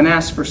come and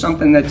ask for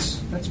something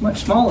that's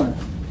much smaller?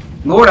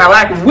 Lord, I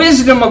lack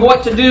wisdom of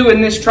what to do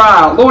in this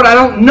trial. Lord, I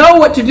don't know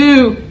what to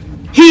do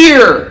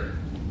here.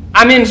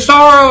 I'm in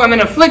sorrow, I'm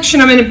in affliction,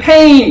 I'm in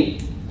pain.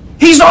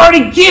 He's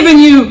already given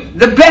you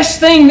the best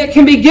thing that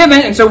can be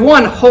given. And so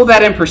one, hold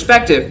that in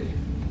perspective.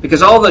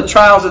 Because all the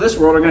trials of this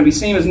world are going to be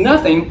seen as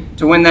nothing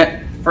to when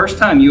that first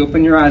time you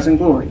open your eyes in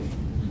glory.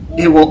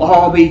 It will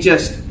all be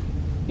just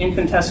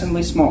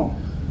infinitesimally small.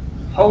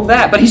 Hold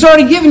that. But He's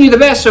already given you the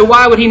best, so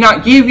why would He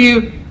not give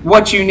you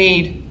what you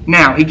need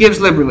now? He gives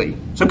liberally.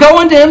 So go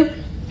unto Him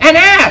and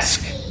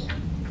ask.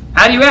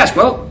 How do you ask?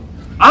 Well,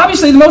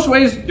 obviously the most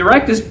way is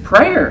direct is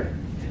prayer.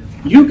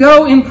 You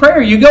go in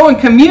prayer. You go and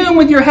commune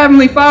with your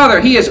Heavenly Father.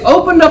 He has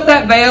opened up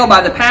that veil by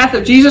the path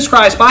of Jesus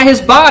Christ, by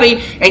His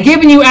body, and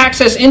given you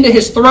access into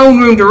His throne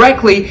room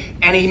directly,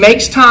 and He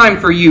makes time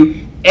for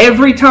you.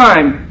 Every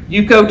time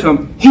you go to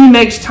Him, He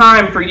makes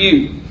time for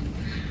you.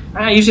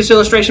 I used this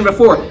illustration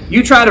before.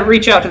 You try to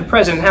reach out to the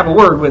President and have a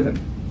word with him,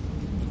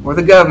 or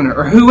the governor,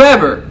 or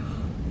whoever.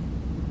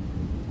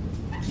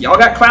 Y'all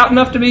got clout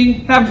enough to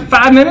have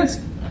 5 minutes?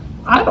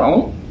 I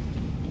don't.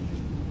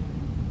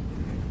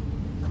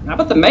 How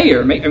about the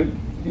mayor?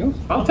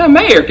 I'll tell the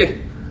mayor.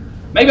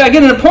 Maybe I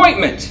get an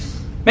appointment.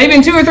 Maybe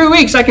in 2 or 3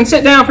 weeks I can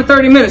sit down for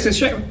 30 minutes and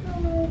share.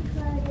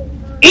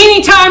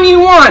 Anytime you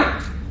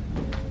want,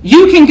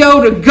 you can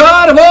go to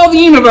God of all the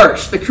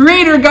universe, the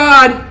Creator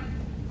God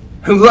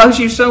who loves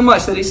you so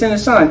much that He sent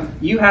His Son.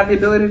 You have the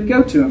ability to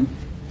go to Him.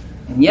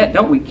 And yet,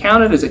 don't we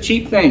count it as a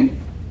cheap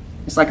thing?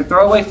 It's like a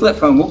throwaway flip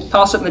phone. We'll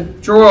toss it in the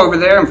drawer over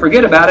there and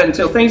forget about it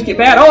until things get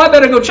bad. Oh, I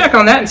better go check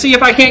on that and see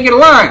if I can't get a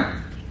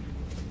line.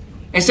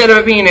 Instead of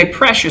it being a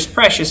precious,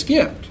 precious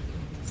gift.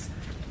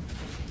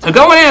 So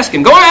go and ask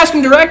Him. Go and ask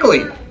Him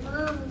directly.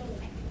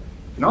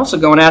 And also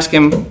go and ask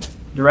Him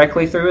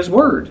directly through His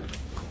Word.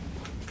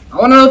 I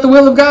want to know what the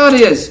will of God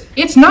is.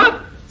 It's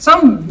not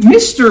some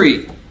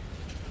mystery.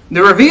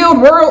 The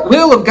revealed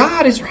will of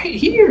God is right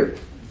here.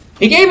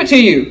 He gave it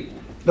to you.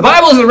 The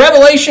Bible is the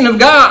revelation of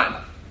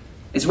God.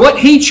 It's what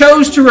He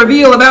chose to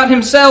reveal about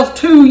Himself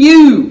to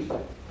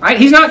you. Right?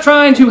 He's not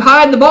trying to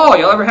hide the ball.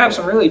 You'll ever have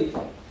some really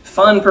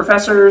fun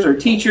professors or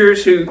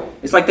teachers who,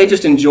 it's like they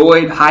just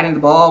enjoyed hiding the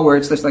ball, where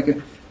it's just like,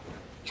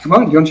 come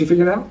on, don't you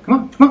figure it out?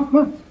 Come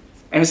on.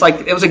 And it's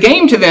like, it was a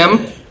game to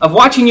them of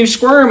watching you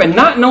squirm and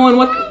not knowing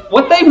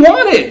what they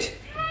wanted.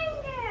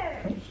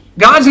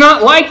 God's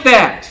not like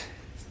that.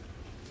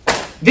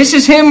 This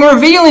is Him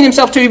revealing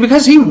Himself to you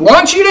because He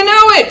wants you to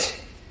know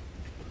it.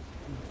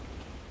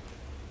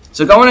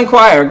 So go and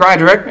inquire.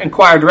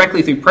 Inquire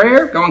directly through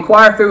prayer. Go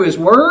inquire through His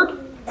Word.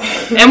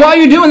 And while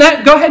you're doing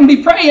that, go ahead and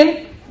be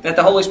praying that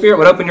the Holy Spirit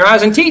would open your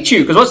eyes and teach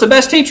you. Because what's the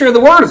best teacher of the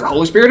Word? Is the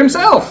Holy Spirit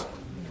Himself.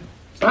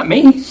 It's not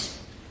me.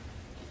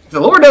 If the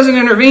Lord doesn't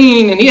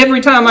intervene, and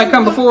every time I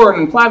come before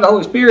and apply the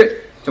Holy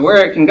Spirit to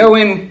where it can go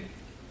in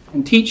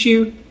and teach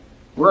you,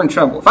 we're in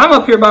trouble. If I'm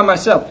up here by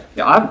myself,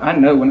 I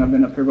know when I've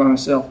been up here by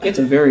myself, it's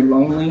a very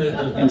lonely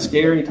and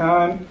scary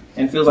time,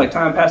 and it feels like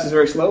time passes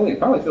very slowly. It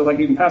probably feels like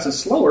it even passes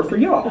slower for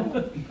y'all.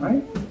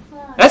 Right?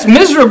 That's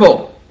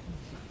miserable.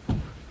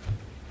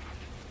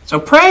 So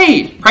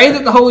pray. Pray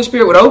that the Holy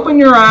Spirit would open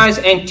your eyes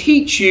and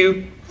teach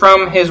you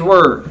from His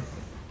Word.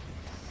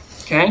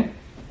 Okay?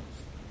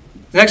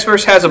 The next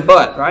verse has a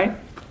but, right?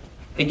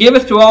 He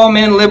giveth to all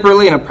men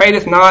liberally, and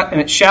upbraideth not,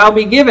 and it shall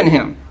be given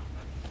him.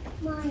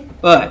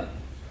 But,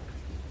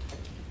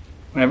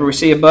 whenever we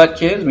see a but,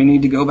 kids, we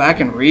need to go back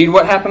and read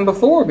what happened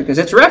before, because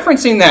it's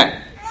referencing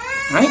that.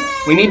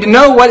 Right? We need to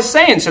know what it's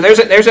saying. So there's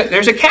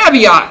a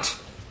caveat.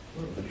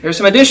 There's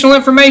some additional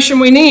information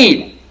we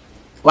need.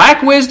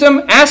 Lack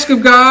wisdom, ask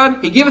of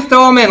God. He giveth to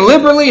all men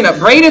liberally, and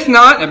upbraideth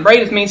not.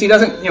 Upbraideth means He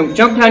doesn't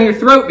jump down your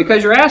throat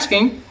because you're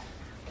asking.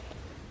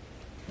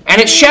 And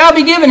it shall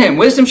be given him.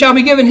 Wisdom shall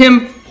be given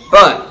him,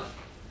 but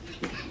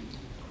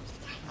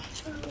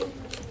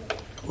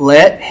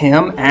let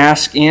him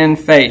ask in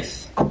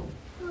faith.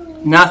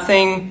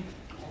 Nothing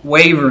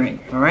wavering.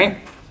 All right?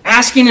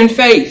 Asking in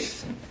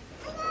faith.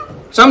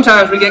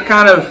 sometimes we get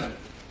kind of,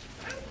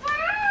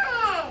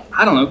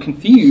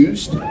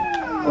 confused,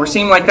 or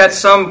seem like that's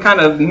some kind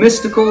of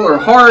mystical or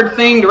hard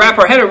thing to wrap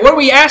our head around. What are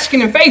we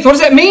asking in faith? What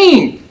does that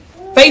mean?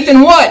 Faith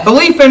in what?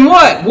 Belief in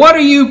what? What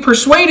are you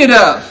persuaded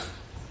of?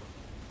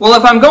 Well,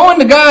 if I'm going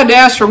to God to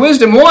ask for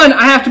wisdom, one,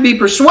 I have to be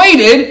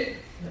persuaded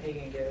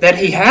that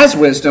He has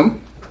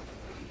wisdom.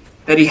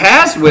 That He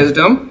has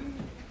wisdom.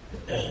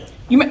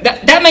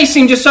 That may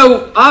seem just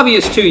so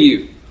obvious to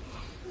you.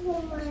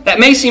 That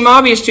may seem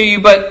obvious to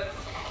you, but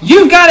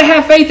you've got to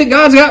have faith that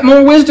God's got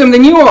more wisdom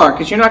than you are,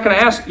 because you're not going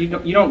to ask. You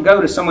don't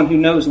go to someone who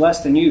knows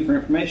less than you for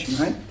information,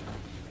 right?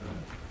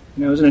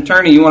 As an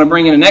attorney, you want to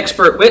bring in an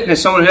expert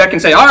witness, someone who can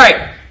say, all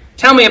right,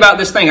 tell me about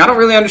this thing. I don't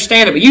really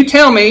understand it, but you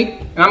tell me,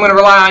 and I'm going to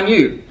rely on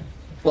you.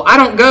 Well, I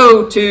don't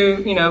go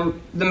to,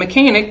 the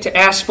mechanic to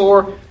ask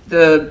for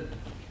the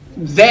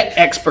vet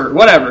expert,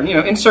 whatever. You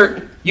go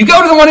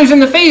to the one who's in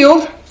the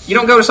field. You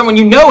don't go to someone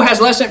you know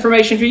has less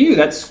information for you.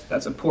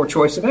 That's a poor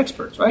choice of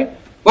experts, right?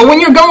 Well,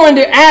 when you're going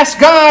to ask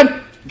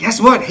God,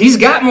 guess what? He's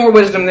got more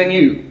wisdom than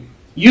you.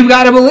 You've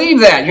got to believe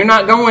that. You're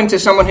not going to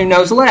someone who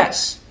knows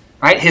less.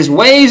 Right? His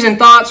ways and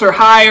thoughts are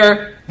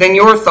higher than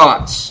your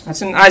thoughts.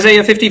 That's in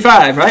Isaiah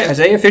 55, right?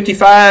 Isaiah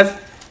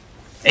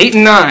 55, 8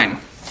 and 9.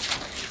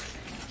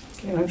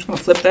 Okay, I'm just going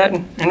to flip that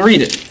and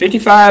read it.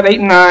 55, 8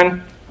 and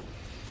 9.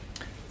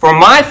 For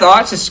my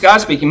thoughts, this is God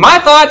speaking, my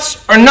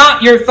thoughts are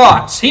not your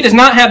thoughts. He does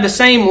not have the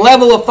same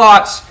level of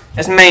thoughts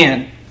as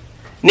man.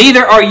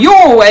 Neither are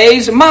your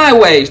ways my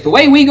ways. The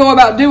way we go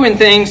about doing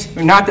things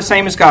are not the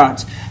same as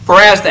God's. For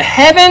as the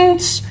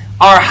heavens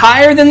are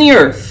higher than the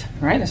earth,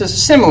 right? This is a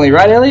simile,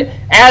 right, Elliot?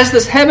 As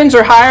the heavens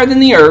are higher than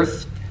the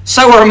earth,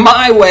 so are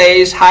my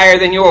ways higher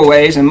than your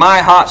ways, and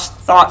my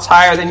thoughts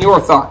higher than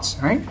your thoughts,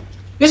 right?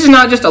 This is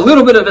not just a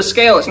little bit of a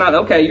scale. It's not,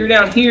 okay, you're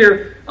down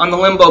here on the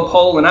limbo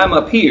pole and I'm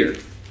up here.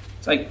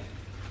 It's like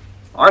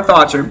our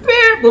thoughts are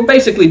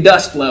basically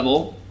dust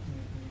level,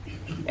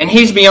 and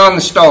He's beyond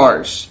the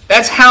stars.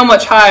 That's how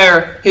much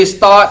higher His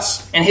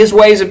thoughts and His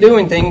ways of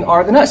doing things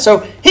are than us.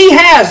 So He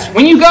has,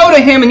 when you go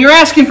to Him and you're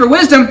asking for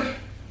wisdom,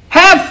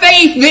 have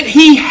faith that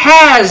He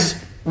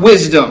has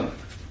wisdom.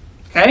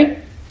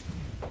 Okay?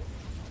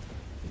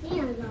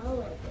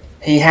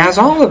 He has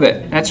all of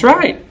it. That's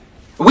right.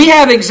 We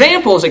have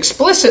examples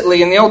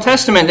explicitly in the Old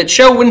Testament that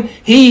show when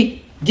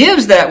He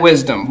gives that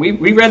wisdom. We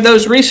read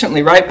those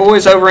recently, right,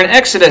 boys, over in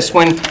Exodus.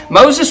 When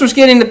Moses was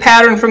getting the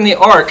pattern from the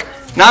ark,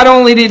 not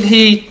only did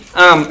he,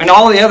 and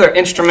all the other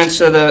instruments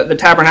of the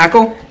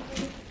tabernacle,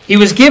 he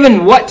was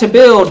given what to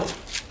build.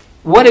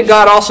 What did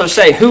God also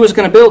say? Who was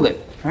going to build it?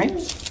 Right?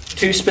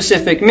 2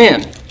 specific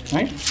men.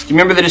 Right? Do you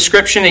remember the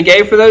description He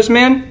gave for those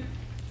men?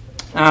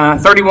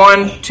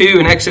 31:2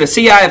 in Exodus.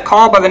 See, I have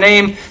called by the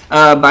name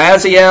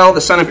Baaseel, the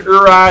son of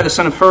Uri, the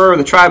son of Hur,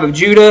 the tribe of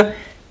Judah,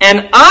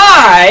 and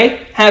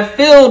I have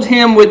filled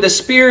him with the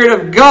Spirit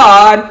of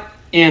God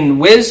in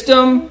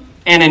wisdom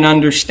and in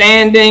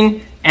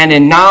understanding and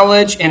in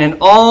knowledge and in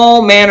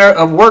all manner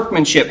of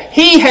workmanship.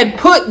 He had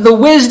put the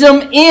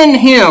wisdom in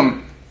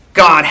him.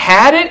 God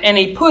had it, and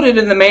He put it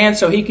in the man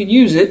so he could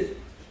use it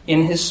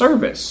in His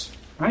service.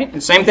 Right?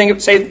 And same thing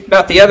say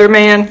about the other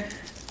man.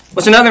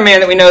 Was another man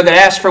that we know that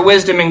asked for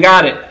wisdom and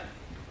got it.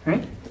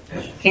 Right?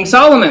 King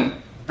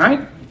Solomon.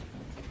 Right?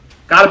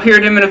 God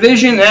appeared to him in a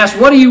vision and asked,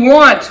 what do you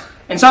want?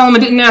 And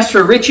Solomon didn't ask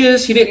for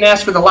riches. He didn't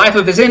ask for the life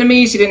of his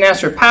enemies. He didn't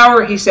ask for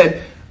power. He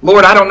said,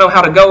 Lord, I don't know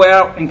how to go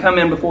out and come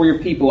in before your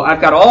people. I've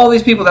got all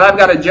these people that I've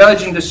got to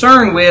judge and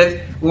discern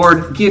with.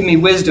 Lord, give me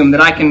wisdom that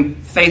I can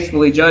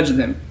faithfully judge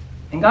them.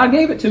 And God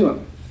gave it to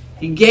him.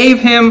 He gave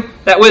him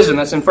that wisdom.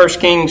 That's in 1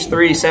 Kings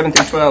 3, 7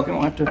 through 12. You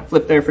don't have to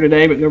flip there for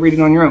today, but go read it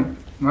on your own.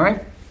 All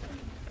right?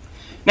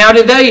 Now,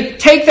 did they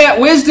take that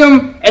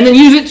wisdom and then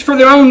use it for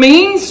their own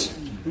means?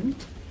 Mm-hmm.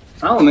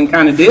 Solomon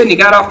kind of did, and he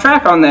got off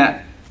track on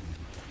that.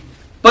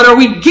 But are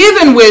we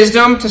given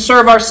wisdom to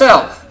serve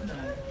ourselves?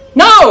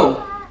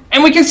 No!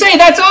 And we can say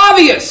that's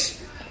obvious.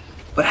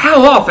 But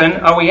how often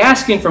are we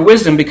asking for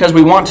wisdom because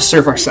we want to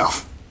serve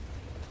ourselves?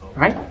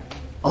 Right?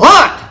 A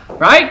lot,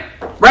 right?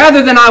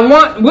 Rather than I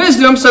want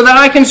wisdom so that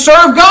I can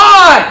serve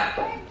God.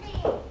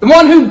 The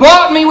one who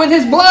bought me with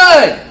His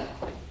blood.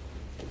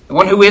 The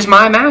one who is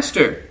my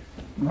master.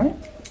 Right?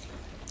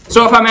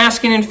 So if I'm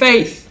asking in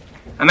faith,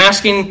 I'm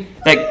asking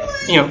that,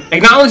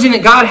 acknowledging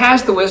that God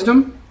has the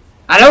wisdom.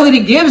 I know that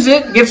He gives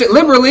it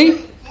liberally.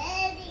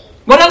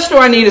 What else do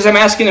I need as I'm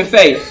asking in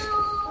faith?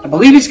 I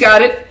believe He's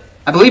got it.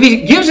 I believe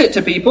He gives it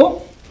to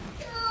people.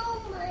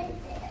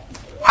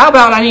 How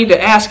about I need to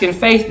ask in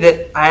faith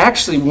that I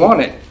actually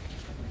want it?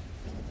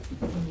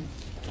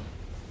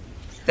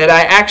 That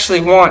I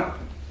actually want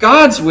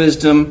God's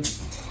wisdom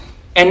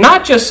and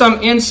not just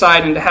some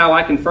insight into how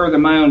I can further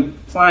my own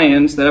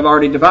plans that I've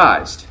already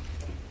devised.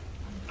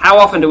 How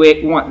often do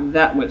we want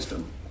that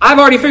wisdom? I've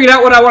already figured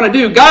out what I want to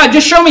do. God,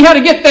 just show me how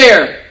to get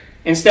there.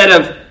 Instead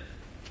of,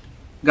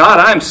 God,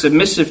 I'm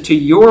submissive to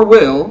your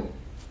will.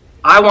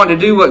 I want to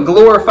do what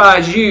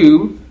glorifies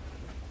you.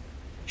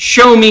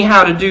 Show me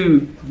how to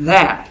do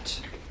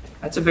that.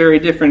 That's a very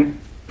different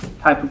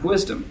type of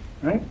wisdom,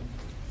 right?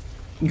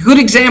 A good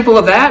example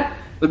of that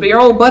would be our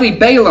old buddy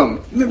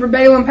Balaam. Remember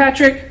Balaam,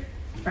 Patrick?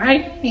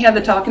 Right? He had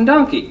the talking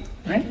donkey.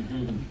 Right?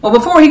 Well,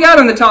 before he got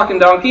on the talking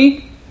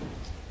donkey,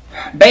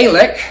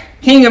 Balak,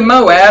 king of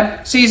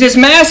Moab, sees this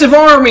massive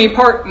army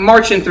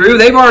marching through.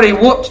 They've already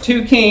whooped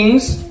 2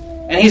 kings,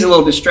 and he's a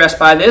little distressed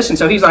by this. And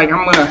so he's like,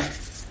 I'm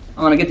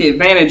gonna get the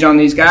advantage on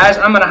these guys.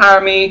 I'm gonna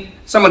hire me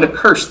someone to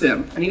curse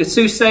them. I need a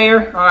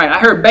soothsayer. All right, I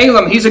heard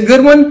Balaam, he's a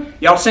good one.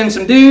 Y'all send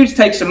some dudes,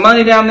 take some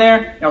money down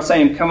there. Y'all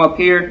say him, come up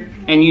here,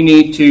 and you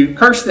need to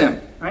curse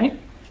them. Right?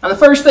 Now the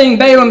first thing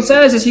Balaam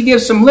says is he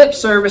gives some lip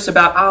service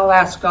about, I'll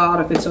ask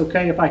God if it's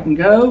okay if I can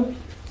go.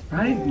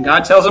 Right? And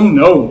God tells him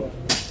no.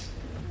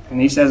 And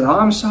he says, oh,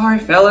 I'm sorry,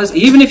 fellas.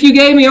 Even if you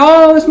gave me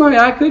all this money,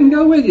 I couldn't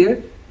go with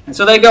you. And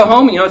so they go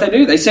home, and you know what they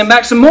do? They send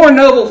back some more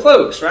noble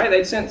folks, right?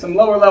 They sent some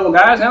lower level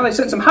guys. Now they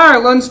sent some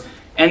hirelings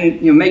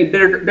and made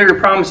bigger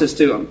promises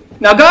to them.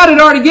 Now God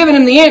had already given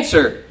him the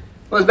answer.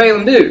 What does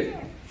Balaam do?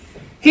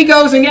 He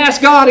goes and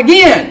asks God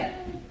again.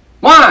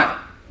 Why?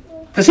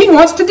 Because he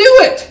wants to do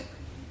it.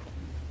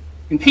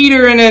 In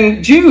Peter and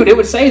in Jude, it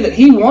would say that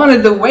he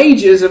wanted the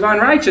wages of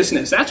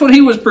unrighteousness. That's what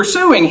he was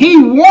pursuing. He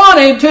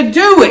wanted to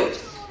do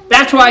it.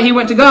 That's why he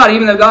went to God,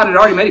 even though God had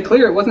already made it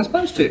clear it wasn't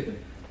supposed to.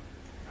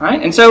 Right?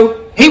 And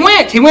so he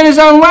went his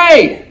own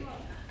way.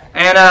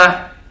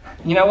 And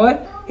you know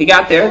what? He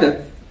got there.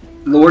 The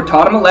Lord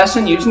taught him a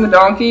lesson using the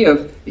donkey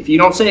of, if you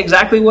don't say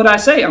exactly what I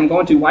say, I'm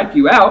going to wipe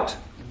you out.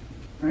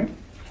 Right?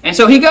 And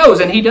so he goes,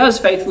 and he does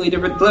faithfully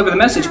deliver the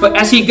message. But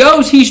as he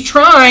goes, he's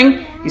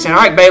trying. He's saying,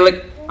 all right,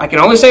 Balak, I can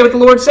only say what the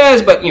Lord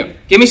says, but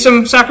give me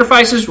some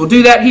sacrifices. We'll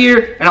do that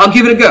here, and I'll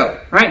give it a go.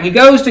 Right? And he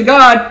goes to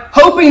God,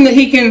 hoping that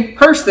he can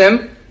curse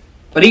them,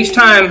 but each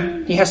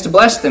time he has to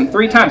bless them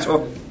 3 times.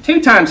 Well,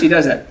 2 times he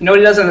does that. You know what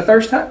he does on the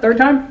third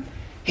time?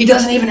 He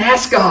doesn't even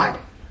ask God.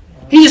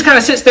 He just kind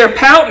of sits there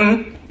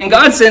pouting, and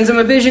God sends him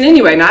a vision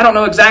anyway. Now, I don't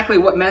know exactly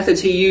what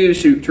methods he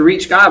used to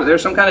reach God, but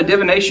there's some kind of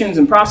divinations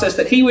and process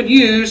that he would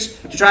use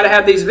to try to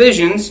have these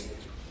visions.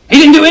 He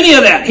didn't do any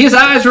of that. His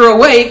eyes were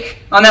awake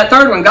on that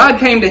 3rd one. God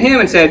came to him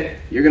and said,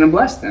 you're going to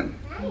bless them.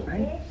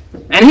 Right?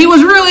 And he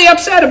was really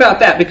upset about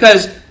that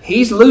because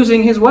he's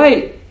losing his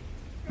way.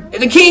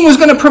 The king was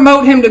going to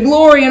promote him to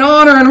glory and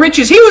honor and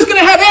riches. He was going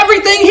to have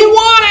everything he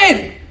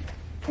wanted.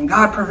 And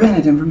God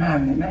prevented him from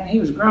having it. Man, he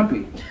was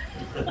grumpy.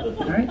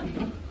 Right?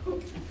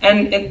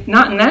 And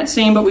not in that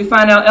scene, but we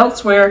find out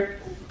elsewhere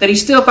that he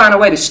still found a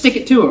way to stick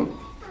it to him.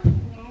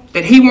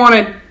 That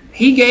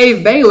he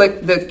gave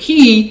Balak the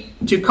key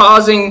to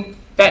causing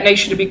that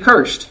nation to be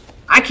cursed.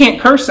 I can't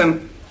curse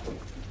them,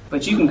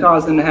 but you can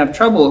cause them to have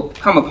trouble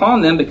come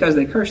upon them because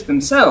they curse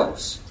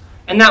themselves.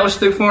 And that was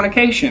through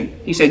fornication.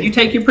 He said, you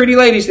take your pretty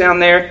ladies down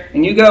there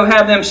and you go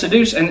have them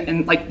seduce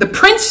and like the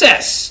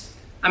princess.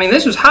 I mean,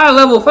 this was high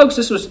level folks.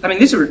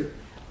 These were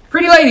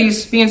pretty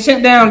ladies being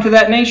sent down to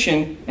that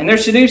nation, and they're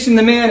seducing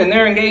the men and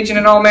they're engaging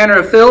in all manner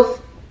of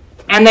filth,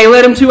 and they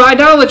led them to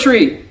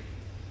idolatry.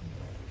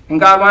 And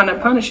God wound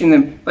up punishing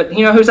them. But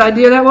you know whose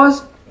idea that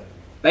was?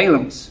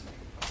 Balaam's.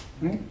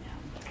 Right?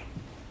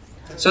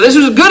 So this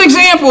was a good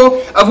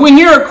example of when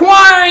you're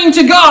acquiring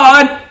to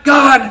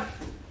God,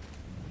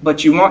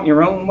 but you want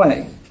your own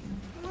way.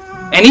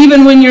 And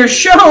even when you're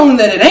shown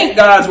that it ain't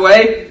God's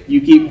way,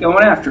 you keep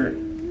going after it.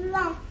 You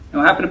know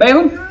what happened to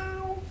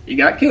Balaam? He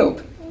got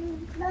killed.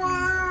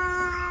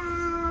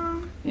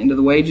 The end of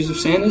the wages of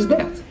sin is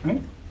death.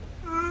 Right?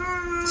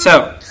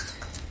 So,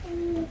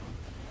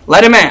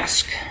 let him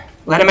ask.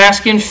 Let him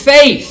ask in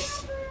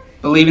faith,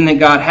 believing that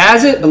God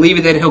has it,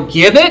 believing that He'll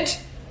give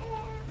it,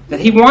 that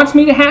He wants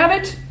me to have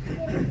it,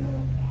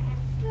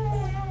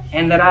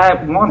 and that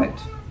I want it.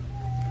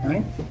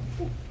 Right?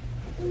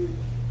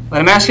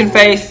 Let him ask in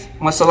faith.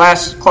 What's the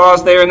last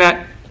clause there in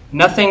that?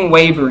 Nothing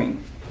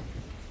wavering.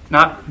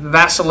 Not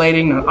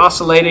vacillating, not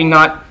oscillating,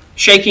 not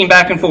shaking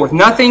back and forth.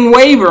 Nothing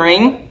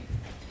wavering.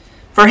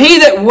 For he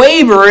that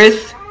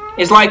wavereth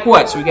is like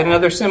what? So we get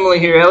another simile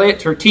here,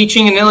 Elliot, for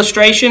teaching and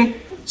illustration.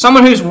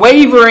 Someone who's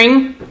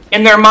wavering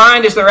in their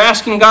mind as they're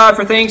asking God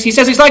for things. He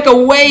says he's like a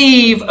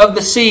wave of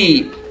the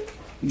sea,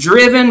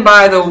 driven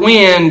by the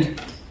wind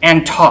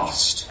and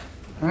tossed.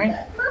 All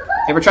right?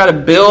 Ever try to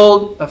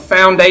build a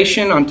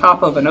foundation on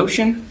top of an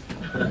ocean?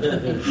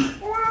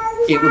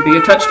 It would be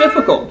a touch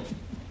difficult.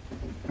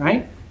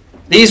 Right?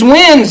 These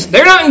winds,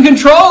 they're not in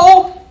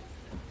control.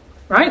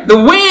 Right? The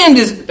wind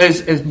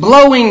is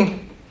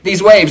blowing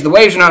these waves. The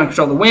waves are not in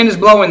control. The wind is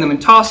blowing them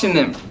and tossing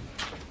them.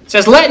 It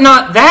says, let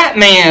not that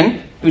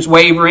man who's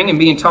wavering and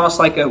being tossed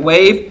like a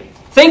wave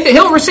think that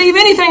he'll receive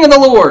anything of the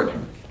Lord.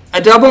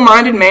 A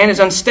double-minded man is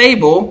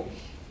unstable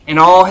in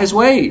all his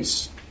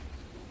ways.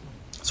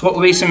 So what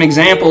would be some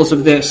examples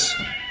of this?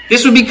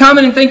 This would be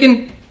coming and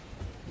thinking,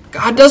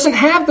 God doesn't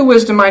have the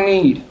wisdom I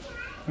need.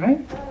 Right?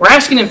 We're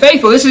asking in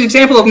faith. Well, this is an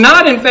example of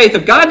not in faith.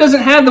 If God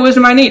doesn't have the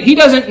wisdom I need, He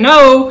doesn't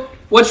know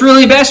what's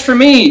really best for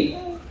me.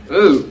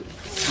 Ooh.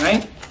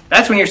 Right?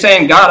 That's when you're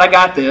saying, God, I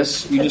got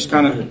this. You just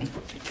kind of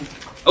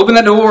open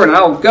that door and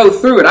I'll go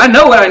through it. I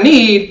know what I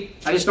need.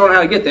 I just don't know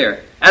how to get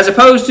there. As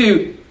opposed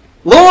to,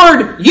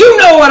 Lord, you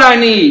know what I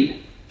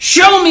need.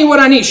 Show me what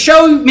I need.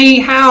 Show me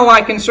how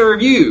I can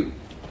serve you.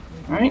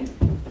 Right?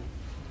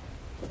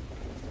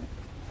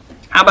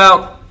 How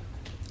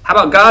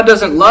about God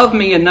doesn't love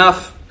me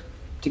enough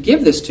to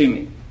give this to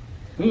me?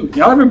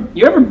 You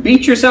ever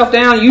beat yourself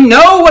down? You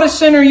know what a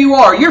sinner you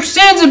are. Your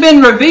sins have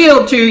been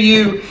revealed to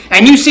you,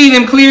 and you see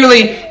them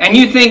clearly, and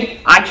you think,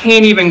 I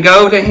can't even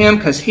go to Him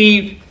because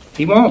He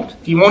won't.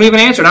 He won't even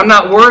answer it. I'm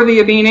not worthy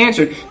of being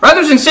answered.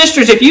 Brothers and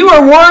sisters, if you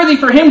are worthy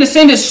for Him to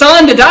send His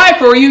Son to die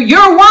for you,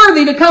 you're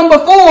worthy to come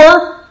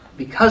before,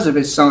 because of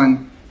His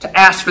Son, to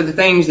ask for the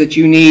things that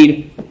you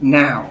need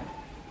now.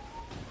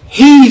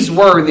 He's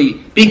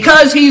worthy.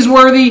 Because He's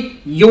worthy,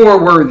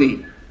 you're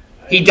worthy.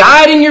 He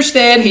died in your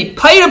stead. He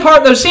paid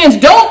apart those sins.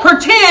 Don't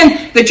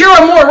pretend that you're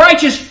a more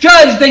righteous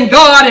judge than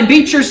God and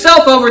beat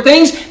yourself over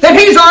things that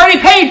He's already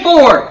paid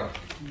for.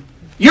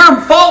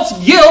 Your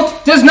false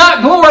guilt does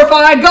not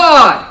glorify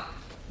God.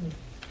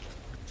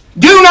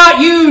 Do not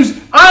use,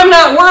 I'm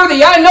not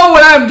worthy, I know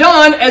what I've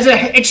done, as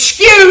an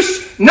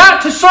excuse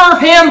not to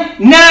serve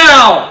Him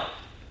now.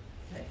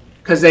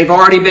 Because they've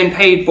already been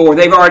paid for.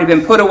 They've already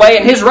been put away,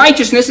 and His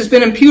righteousness has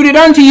been imputed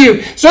unto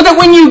you. So that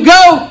when you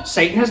go,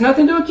 Satan has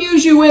nothing to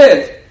accuse you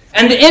with.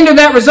 And the end of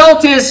that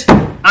result is,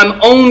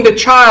 I'm owned a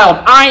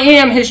child. I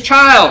am His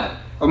child.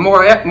 Or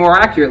more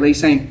accurately,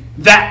 saying,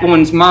 that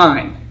one's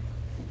mine.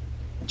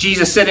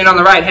 Jesus sitting on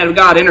the right hand of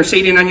God,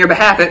 interceding on your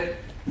behalf,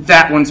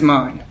 that one's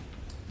mine.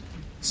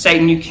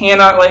 Satan, you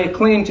cannot lay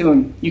claim to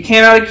him. You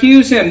cannot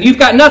accuse him. You've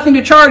got nothing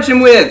to charge him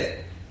with.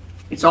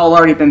 It's all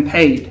already been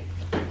paid.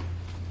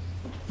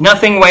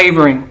 Nothing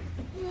wavering.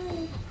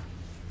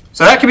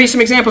 So that could be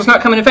some examples not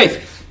coming to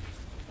faith.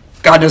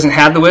 God doesn't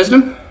have the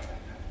wisdom,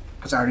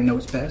 because I already know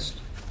what's best.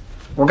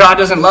 Or God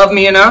doesn't love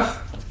me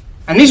enough.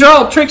 And these are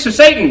all tricks of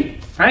Satan,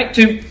 right?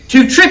 To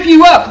trip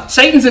you up.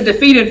 Satan's a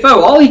defeated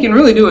foe. All he can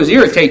really do is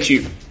irritate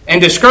you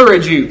and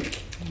discourage you.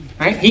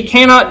 Right? He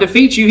cannot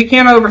defeat you. He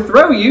cannot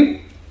overthrow you.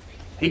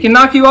 He can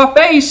knock you off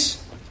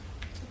base.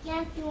 He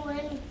can't do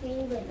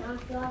anything but knock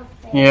you off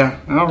base. Yeah,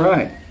 all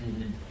right.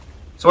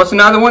 So what's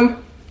another one?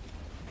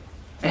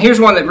 And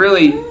here's one that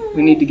really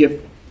we need to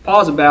give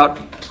pause about,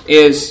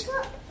 is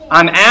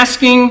I'm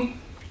asking,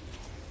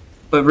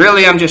 but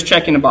really I'm just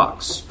checking a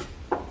box.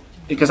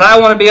 Because I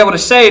want to be able to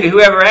say to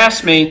whoever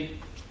asks me,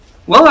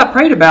 well, I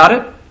prayed about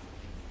it,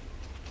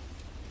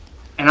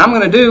 and I'm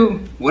going to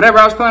do whatever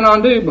I was planning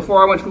on doing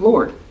before I went to the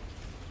Lord.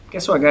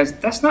 Guess what, guys?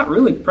 That's not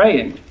really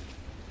praying.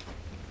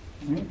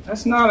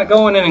 That's not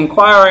going and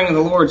inquiring of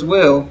the Lord's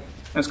will.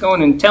 That's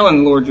going and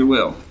telling the Lord your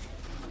will.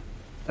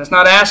 That's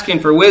not asking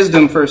for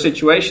wisdom for a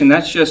situation.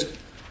 That's just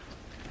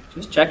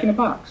checking a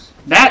box.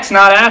 That's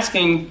not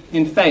asking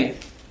in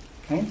faith.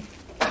 Okay?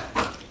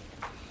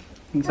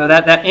 And so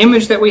that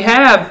image that we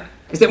have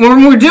is that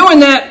when we're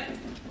doing that,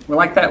 we're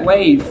like that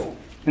wave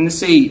in the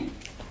sea.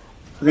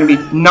 We're going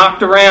to be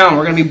knocked around.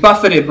 We're going to be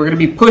buffeted. We're going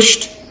to be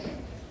pushed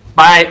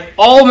by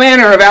all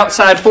manner of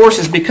outside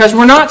forces because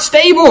we're not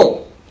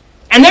stable.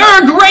 And there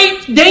are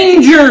great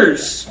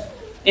dangers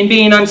in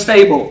being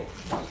unstable.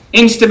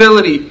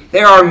 Instability.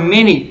 There are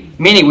many.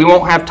 We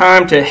won't have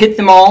time to hit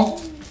them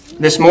all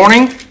this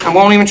morning. I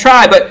won't even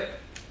try, but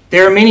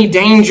there are many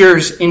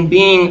dangers in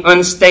being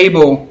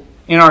unstable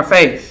in our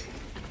faith.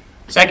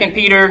 2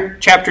 Peter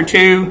chapter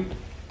 2.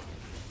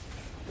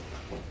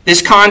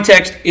 This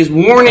context is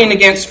warning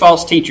against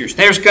false teachers.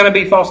 There's going to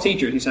be false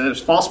teachers. He said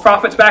there's false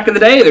prophets back in the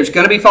day. There's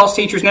going to be false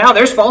teachers now.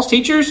 There's false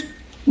teachers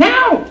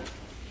now.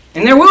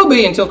 And there will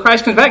be until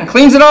Christ comes back and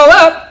cleans it all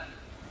up.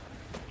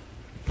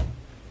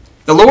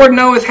 The Lord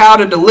knoweth how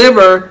to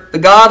deliver the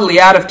godly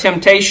out of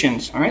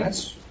temptations. All right,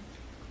 that's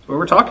what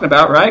we're talking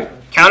about, right?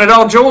 Count it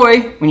all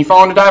joy when you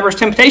fall into diverse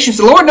temptations.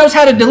 The Lord knows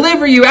how to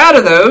deliver you out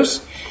of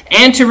those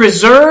and to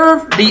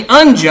reserve the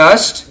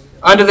unjust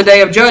unto the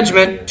day of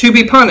judgment to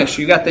be punished.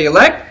 You got the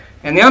elect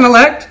and the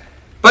unelect,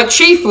 but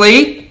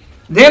chiefly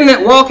them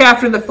that walk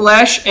after the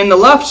flesh in the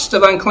lusts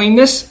of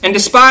uncleanness and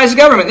despise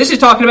government. This is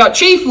talking about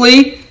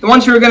chiefly the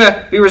ones who are going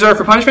to be reserved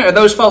for punishment are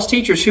those false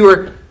teachers who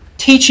are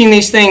teaching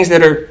these things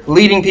that are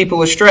leading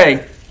people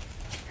astray.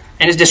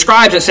 And it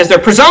describes it says they're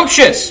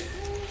presumptuous.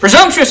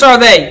 Presumptuous are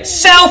they,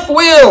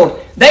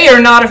 self-willed. They are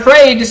not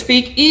afraid to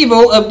speak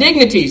evil of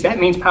dignities. That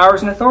means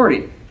powers and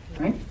authority.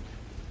 Right?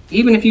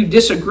 Even if you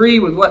disagree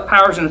with what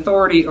powers and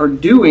authority are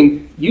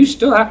doing, you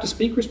still have to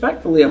speak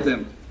respectfully of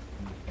them.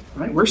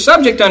 Right? We're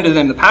subject unto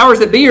them. The powers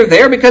that be are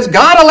there because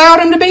God allowed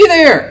them to be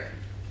there.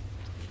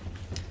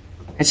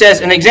 It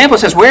says, an example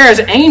says, whereas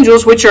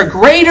angels, which are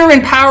greater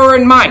in power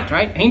and might,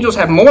 right? Angels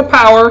have more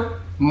power,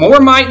 more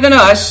might than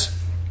us.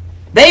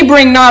 They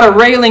bring not a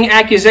railing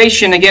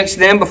accusation against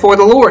them before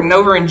the Lord. And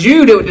over in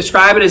Jude, it would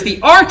describe it as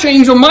the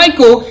archangel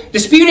Michael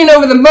disputing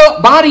over the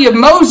body of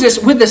Moses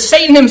with the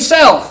Satan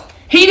himself.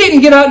 He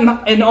didn't get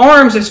up in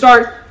arms and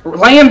start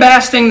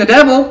lambasting the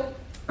devil,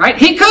 right?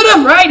 He could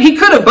have, right? He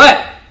could have,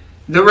 but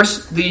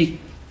the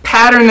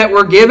pattern that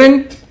we're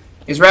given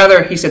is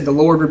rather, he said, the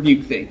Lord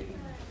rebuke thee.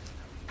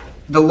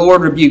 The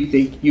Lord rebuke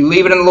thee. You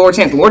leave it in the Lord's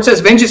hands. The Lord says,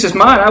 vengeance is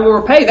mine, I will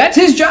repay. That's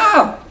His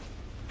job.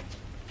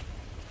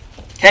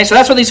 Okay, so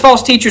that's what these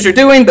false teachers are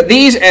doing. But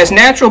these, as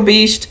natural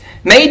beasts,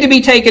 made to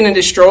be taken and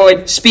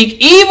destroyed,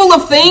 speak evil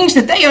of things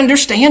that they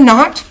understand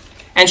not,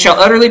 and shall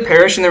utterly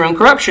perish in their own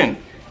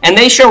corruption. and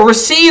they shall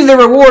receive the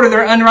reward of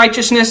their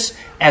unrighteousness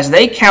as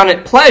they count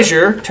it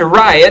pleasure to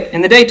riot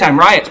in the daytime.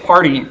 Riot's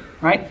partying,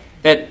 right?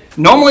 That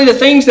normally the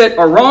things that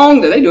are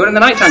wrong, that they do it in the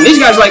nighttime. These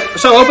guys are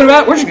so open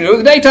about it, we're just going to do it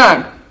in the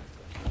daytime.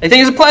 They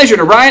think it's a pleasure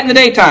to riot in the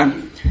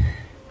daytime.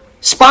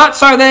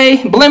 Spots are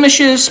they,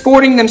 blemishes,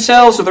 sporting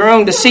themselves with their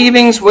own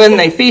deceivings when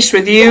they feast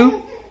with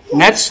you.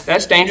 And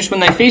that's dangerous when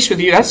they feast with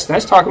you. That's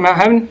talking about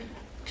having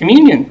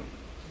communion.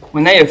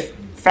 When they have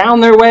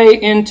found their way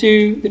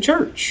into the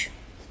church.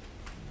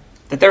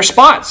 That they're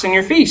spots in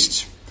your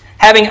feasts.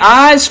 Having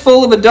eyes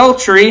full of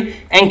adultery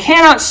and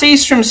cannot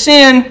cease from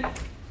sin.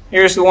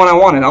 Here's the one I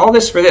wanted. All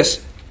this for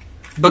this.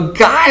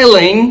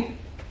 Beguiling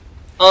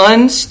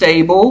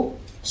unstable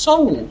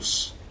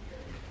souls.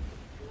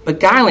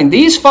 Beguiling.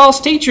 These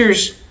false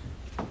teachers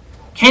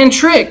can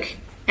trick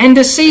and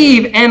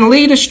deceive and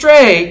lead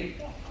astray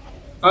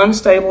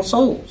unstable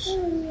souls.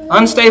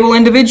 Unstable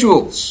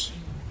individuals.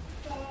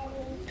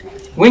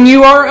 When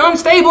you are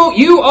unstable,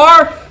 you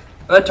are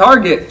a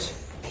target.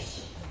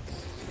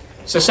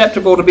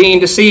 Susceptible to being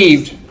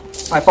deceived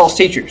by false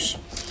teachers.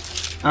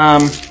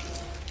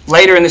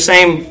 Later in the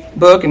same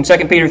book, in 2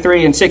 Peter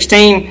 3 and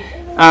 16,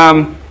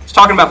 it's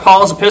talking about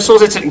Paul's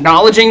epistles. It's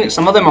acknowledging that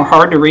some of them are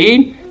hard to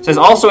read. It says,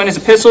 also in his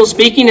epistles,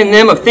 speaking in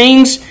them of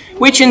things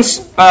which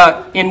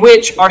in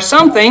which are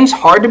some things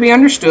hard to be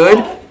understood,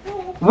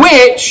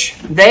 which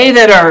they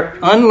that are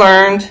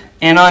unlearned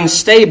and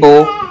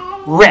unstable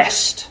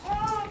rest.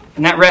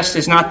 And that rest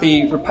is not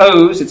the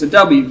repose, it's a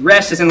W.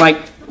 Rest isn't like,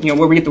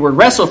 where we get the word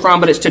wrestle from,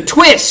 but it's to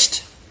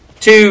twist,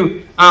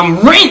 to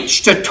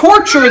wrench, to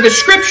torture the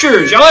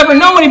Scriptures. Y'all ever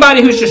know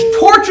anybody who's just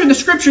tortured the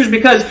Scriptures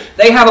because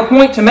they have a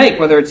point to make,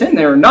 whether it's in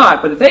there or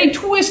not, but if they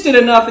twist it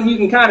enough and you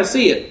can kind of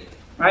see it,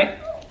 right?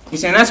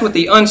 He's saying that's what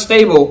the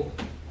unstable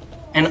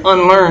and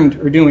unlearned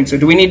are doing. So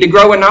do we need to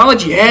grow in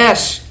knowledge?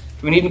 Yes.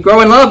 Do we need to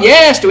grow in love?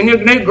 Yes. Do we need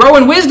to grow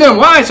in wisdom?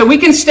 Why? So we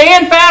can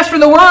stand fast for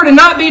the Word and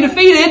not be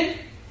defeated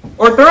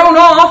or thrown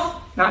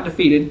off. Not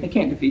defeated. They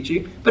can't defeat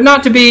you. But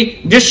not to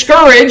be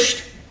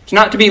discouraged,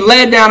 not to be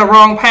led down a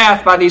wrong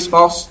path by these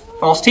false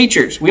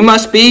teachers. We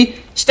must be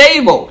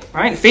stable,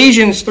 right?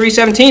 Ephesians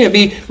 3:17 would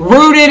be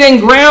rooted and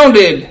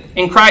grounded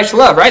in Christ's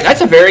love, right?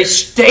 That's a very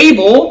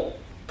stable,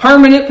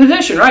 permanent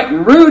position, right?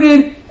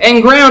 Rooted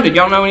and grounded.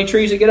 Y'all know any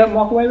trees that get up and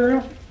walk away very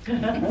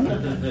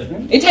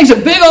often? It takes a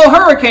big old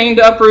hurricane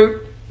to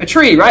uproot a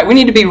tree, right? We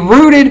need to be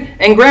rooted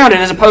and grounded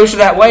as opposed to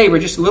that wave where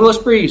just the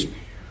littlest breeze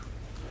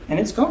and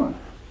it's gone.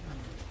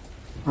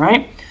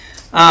 Right?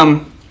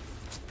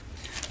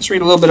 Let's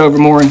read a little bit over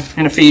more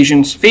in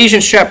Ephesians.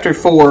 Ephesians chapter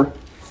 4.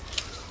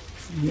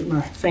 Get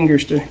my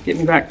fingers to get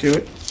me back to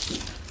it.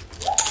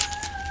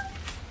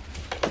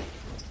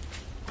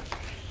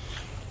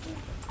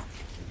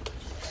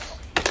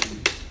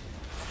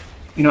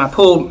 I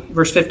pulled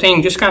verse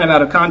 15 just kind of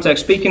out of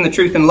context. Speaking the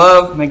truth in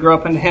love, and they grow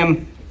up into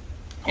him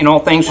in all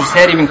things, which is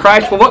head, even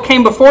Christ. Well, what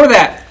came before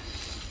that?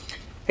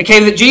 It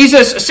came that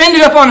Jesus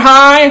ascended up on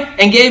high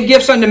and gave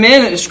gifts unto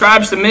men. It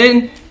describes the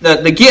men,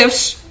 the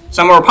gifts.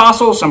 Some are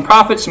apostles, some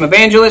prophets, some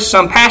evangelists,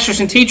 some pastors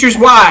and teachers.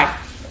 Why?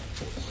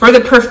 For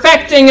the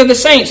perfecting of the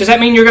saints. Does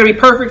that mean you're going to be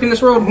perfect in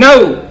this world?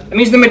 No. It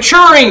means the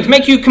maturing, to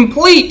make you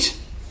complete.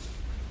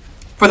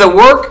 For the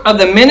work of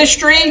the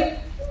ministry,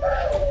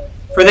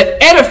 for the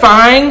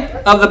edifying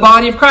of the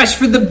body of Christ,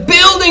 for the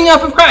building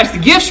up of Christ. The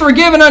gifts were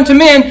given unto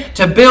men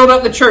to build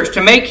up the church,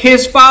 to make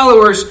his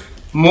followers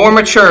more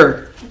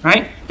mature.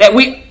 Right? That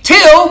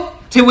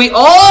till we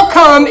all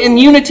come in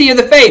unity of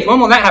the faith. When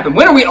will that happen?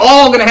 When are we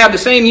all going to have the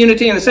same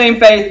unity and the same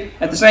faith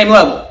at the same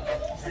level?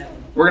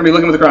 We're going to be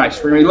looking with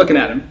Christ. We're going to be looking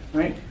at him.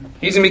 Right?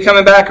 He's going to be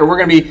coming back, or we're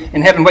going to be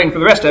in heaven waiting for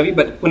the rest of you.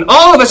 But when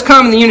all of us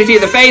come in the unity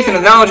of the faith and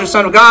the knowledge of the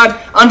Son of God,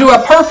 unto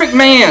a perfect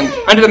man,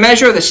 unto the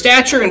measure of the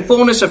stature and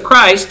fullness of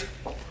Christ.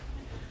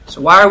 So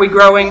why are we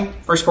growing?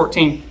 Verse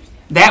 14.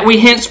 That we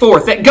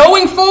henceforth, that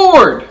going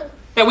forward,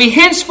 that we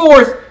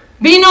henceforth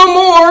be no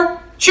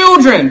more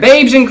children,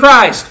 babes in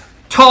Christ,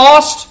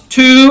 tossed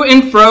to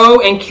and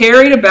fro and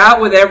carried about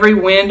with every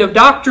wind of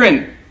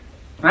doctrine.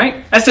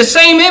 Right? That's the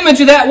same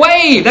image of that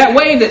wave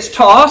that's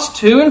tossed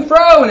to and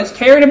fro and it's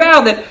carried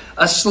about, that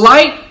a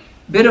slight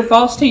bit of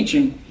false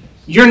teaching.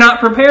 You're not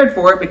prepared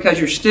for it because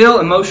you're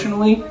still not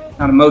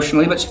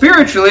emotionally, but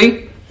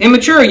spiritually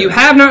immature. You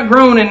have not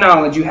grown in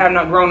knowledge, you have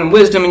not grown in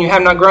wisdom, and you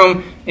have not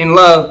grown in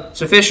love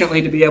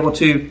sufficiently to be able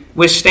to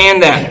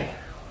withstand that.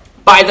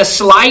 By the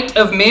sleight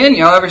of men.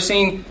 Y'all ever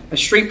seen a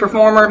street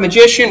performer,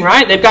 magician,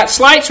 right? They've got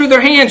sleights with their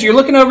hands. You're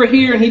looking over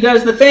here and he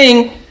does the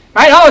thing,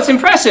 right? Oh, it's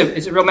impressive.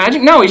 Is it real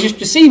magic? No, he's just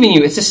deceiving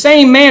you. It's the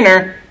same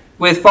manner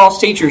with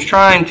false teachers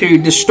trying to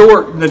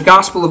distort the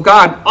gospel of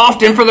God,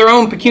 often for their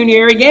own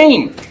pecuniary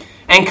gain.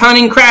 And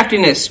cunning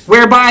craftiness,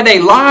 whereby they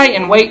lie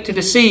in wait to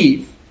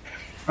deceive.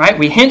 Right?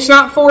 We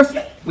henceforth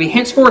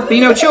be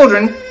no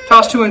children,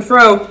 tossed to and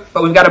fro,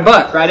 but we've got a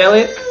but, right,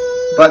 Elliot?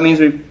 But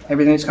means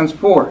everything that comes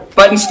before.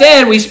 But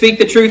instead, we speak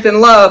the truth in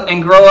love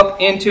and grow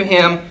up into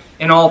him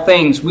in all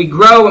things. We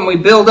grow and we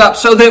build up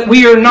so that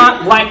we are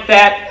not like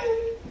that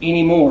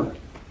anymore.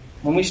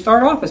 When we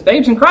start off as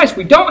babes in Christ,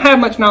 we don't have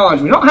much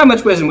knowledge. We don't have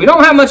much wisdom. We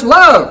don't have much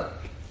love.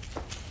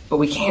 but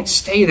we can't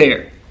stay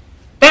there.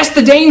 That's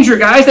the danger,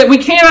 guys, that we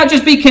cannot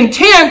just be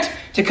content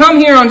to come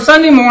here on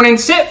Sunday morning,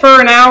 sit for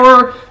an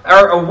hour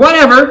or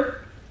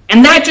whatever,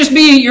 and that just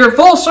be your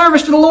full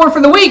service to the Lord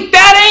for the week.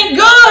 That ain't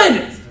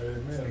good.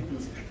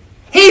 Amen.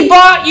 He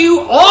bought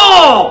you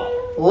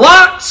all,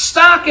 lock,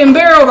 stock, and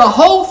barrel, the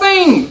whole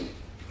thing.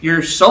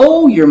 Your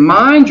soul, your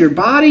mind, your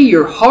body,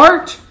 your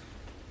heart.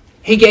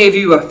 He gave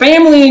you a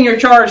family in your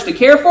charge to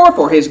care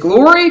for His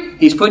glory.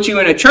 He's put you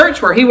in a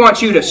church where He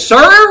wants you to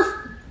serve.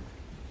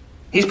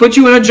 He's put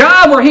you in a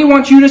job where He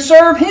wants you to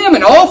serve Him.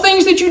 And all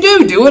things that you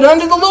do it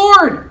unto the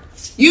Lord.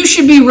 You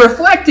should be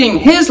reflecting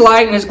His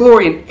light and His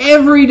glory in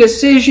every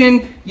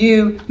decision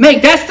you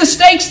make. That's the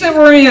stakes that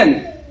we're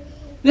in.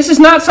 This is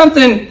not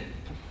something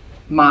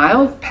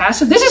mild,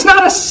 passive. This is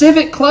not a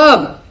civic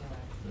club.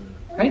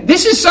 Right?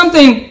 This is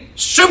something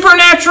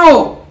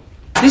supernatural.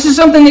 This is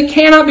something that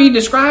cannot be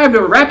described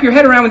or wrap your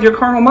head around with your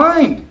carnal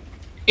mind.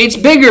 It's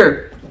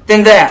bigger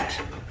than that.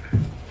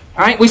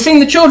 All right, we sing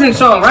the children's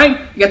song, right?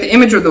 You got the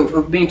image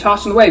of being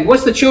tossed in the wave.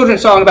 What's the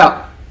children's song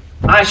about?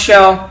 I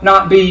shall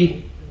not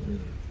be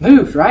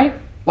moved, right?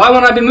 Why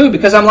won't I be moved?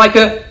 Because I'm like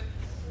a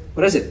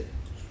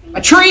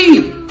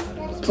tree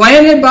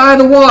planted by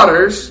the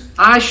waters.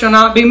 I shall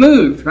not be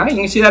moved, right? You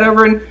can see that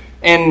over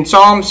in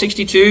Psalm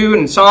 62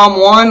 and Psalm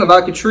 1,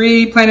 like a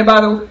tree planted by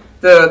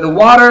the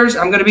waters.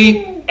 I'm going to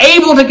be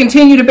able to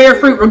continue to bear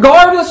fruit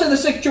regardless of the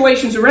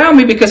situations around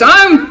me because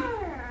I'm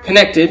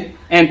connected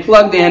and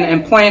plugged in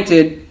and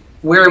planted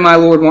where my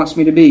Lord wants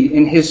me to be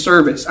in His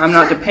service. I'm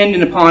not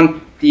dependent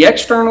upon the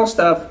external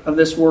stuff of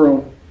this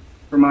world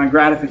for my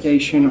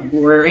gratification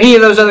or any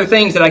of those other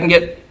things that I can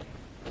get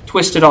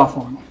twisted off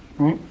on.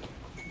 Right?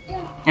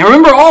 And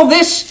remember, all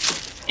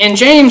this in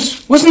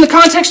James was in the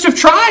context of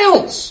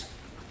trials.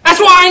 That's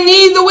why I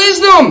need the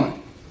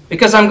wisdom,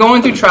 because I'm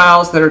going through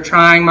trials that are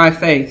trying my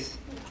faith.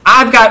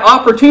 I've got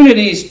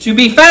opportunities to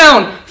be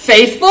found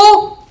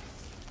faithful,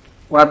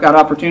 or I've got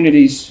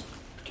opportunities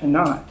to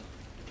not.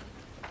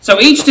 So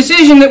each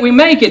decision that we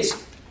make,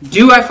 it's,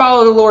 do I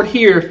follow the Lord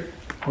here,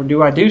 or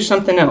do I do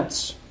something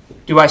else?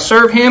 Do I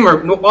serve Him,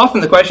 or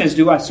often the question is,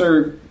 do I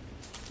serve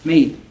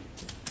me?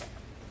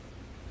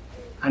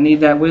 I need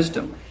that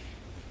wisdom.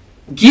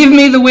 Give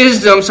me the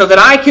wisdom so that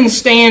I can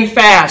stand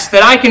fast,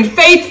 that I can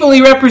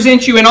faithfully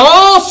represent You in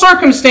all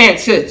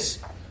circumstances.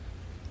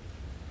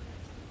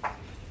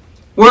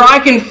 Where I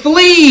can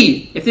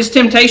flee if this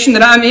temptation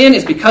that I'm in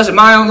is because of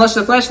my own lust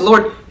of the flesh.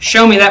 Lord,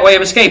 show me that way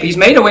of escape. He's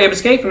made a way of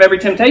escape from every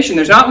temptation.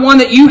 There's not one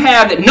that you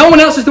have that no one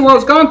else in the world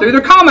has gone through.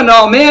 They're common to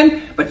all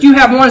men, but you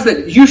have ones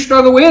that you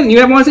struggle with, and you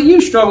have ones that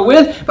you struggle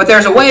with. But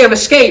there's a way of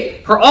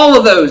escape for all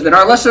of those that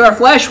are lust of our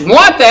flesh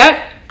want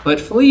that, but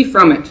flee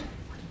from it.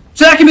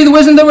 So that can be the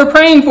wisdom that we're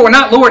praying for.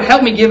 Not, Lord,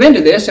 help me give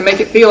into this and make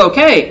it feel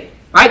okay.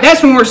 Right?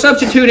 That's when we're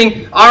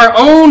substituting our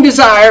own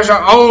desires,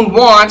 our own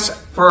wants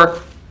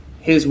for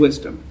His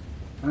wisdom.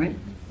 Right?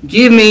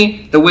 Give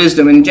me the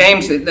wisdom. And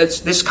James,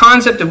 this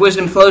concept of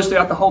wisdom flows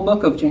throughout the whole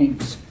book of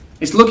James.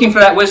 It's looking for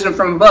that wisdom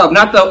from above.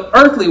 Not the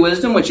earthly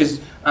wisdom, which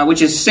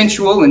is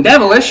sensual and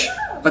devilish,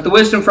 but the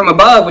wisdom from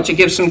above, which it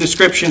gives some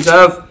descriptions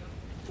of.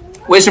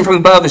 Wisdom from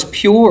above is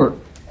pure,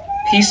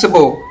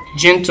 peaceable,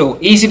 gentle,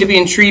 easy to be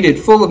entreated,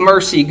 full of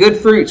mercy, good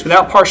fruits,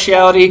 without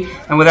partiality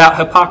and without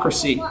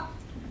hypocrisy.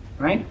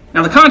 Right?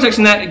 Now the context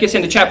in that, it gets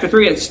into chapter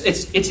 3.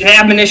 It's an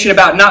admonition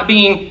about not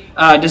being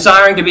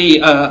desiring to be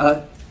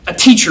a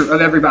teacher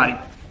of everybody.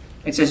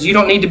 It says you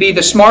don't need to be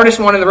the smartest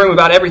one in the room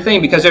about everything,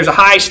 because there's a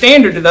high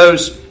standard to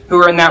those who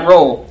are in that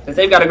role, that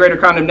they've got a greater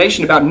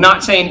condemnation about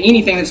not saying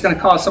anything that's going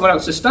to cause someone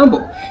else to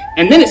stumble.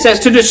 And then it says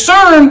to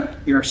discern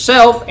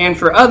yourself and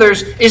for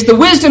others is the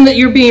wisdom that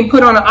you're being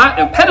put on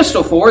a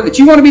pedestal for, that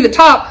you want to be the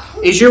top,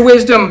 is your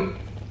wisdom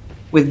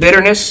with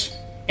bitterness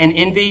and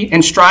envy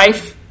and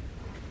strife.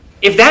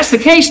 If that's the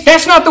case,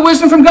 that's not the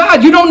wisdom from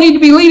God. You don't need to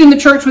be leading the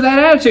church with that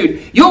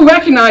attitude. You'll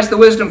recognize the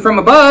wisdom from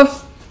above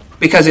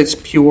because it's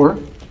pure,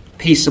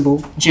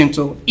 peaceable,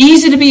 gentle,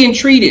 easy to be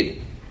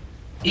entreated,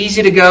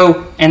 easy to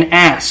go and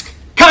ask.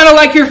 Kind of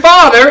like your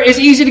father is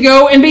easy to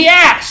go and be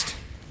asked.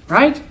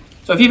 Right?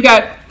 So if you've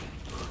got...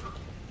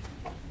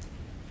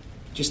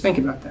 Just think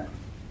about that.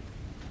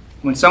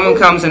 When someone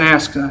comes and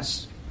asks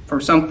us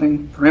for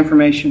something, for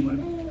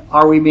information,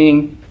 are we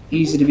being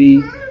easy to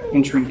be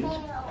entreated?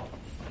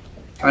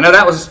 I know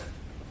that was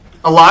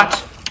a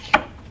lot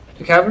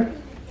to cover.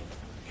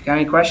 You got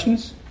any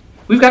questions?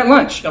 We've got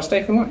lunch. Y'all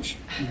stay for lunch.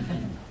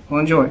 We'll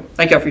enjoy.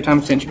 Thank y'all for your time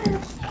and attention.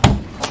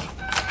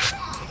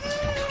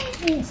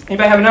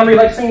 Anybody have a number you'd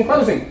like to sing in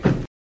closing?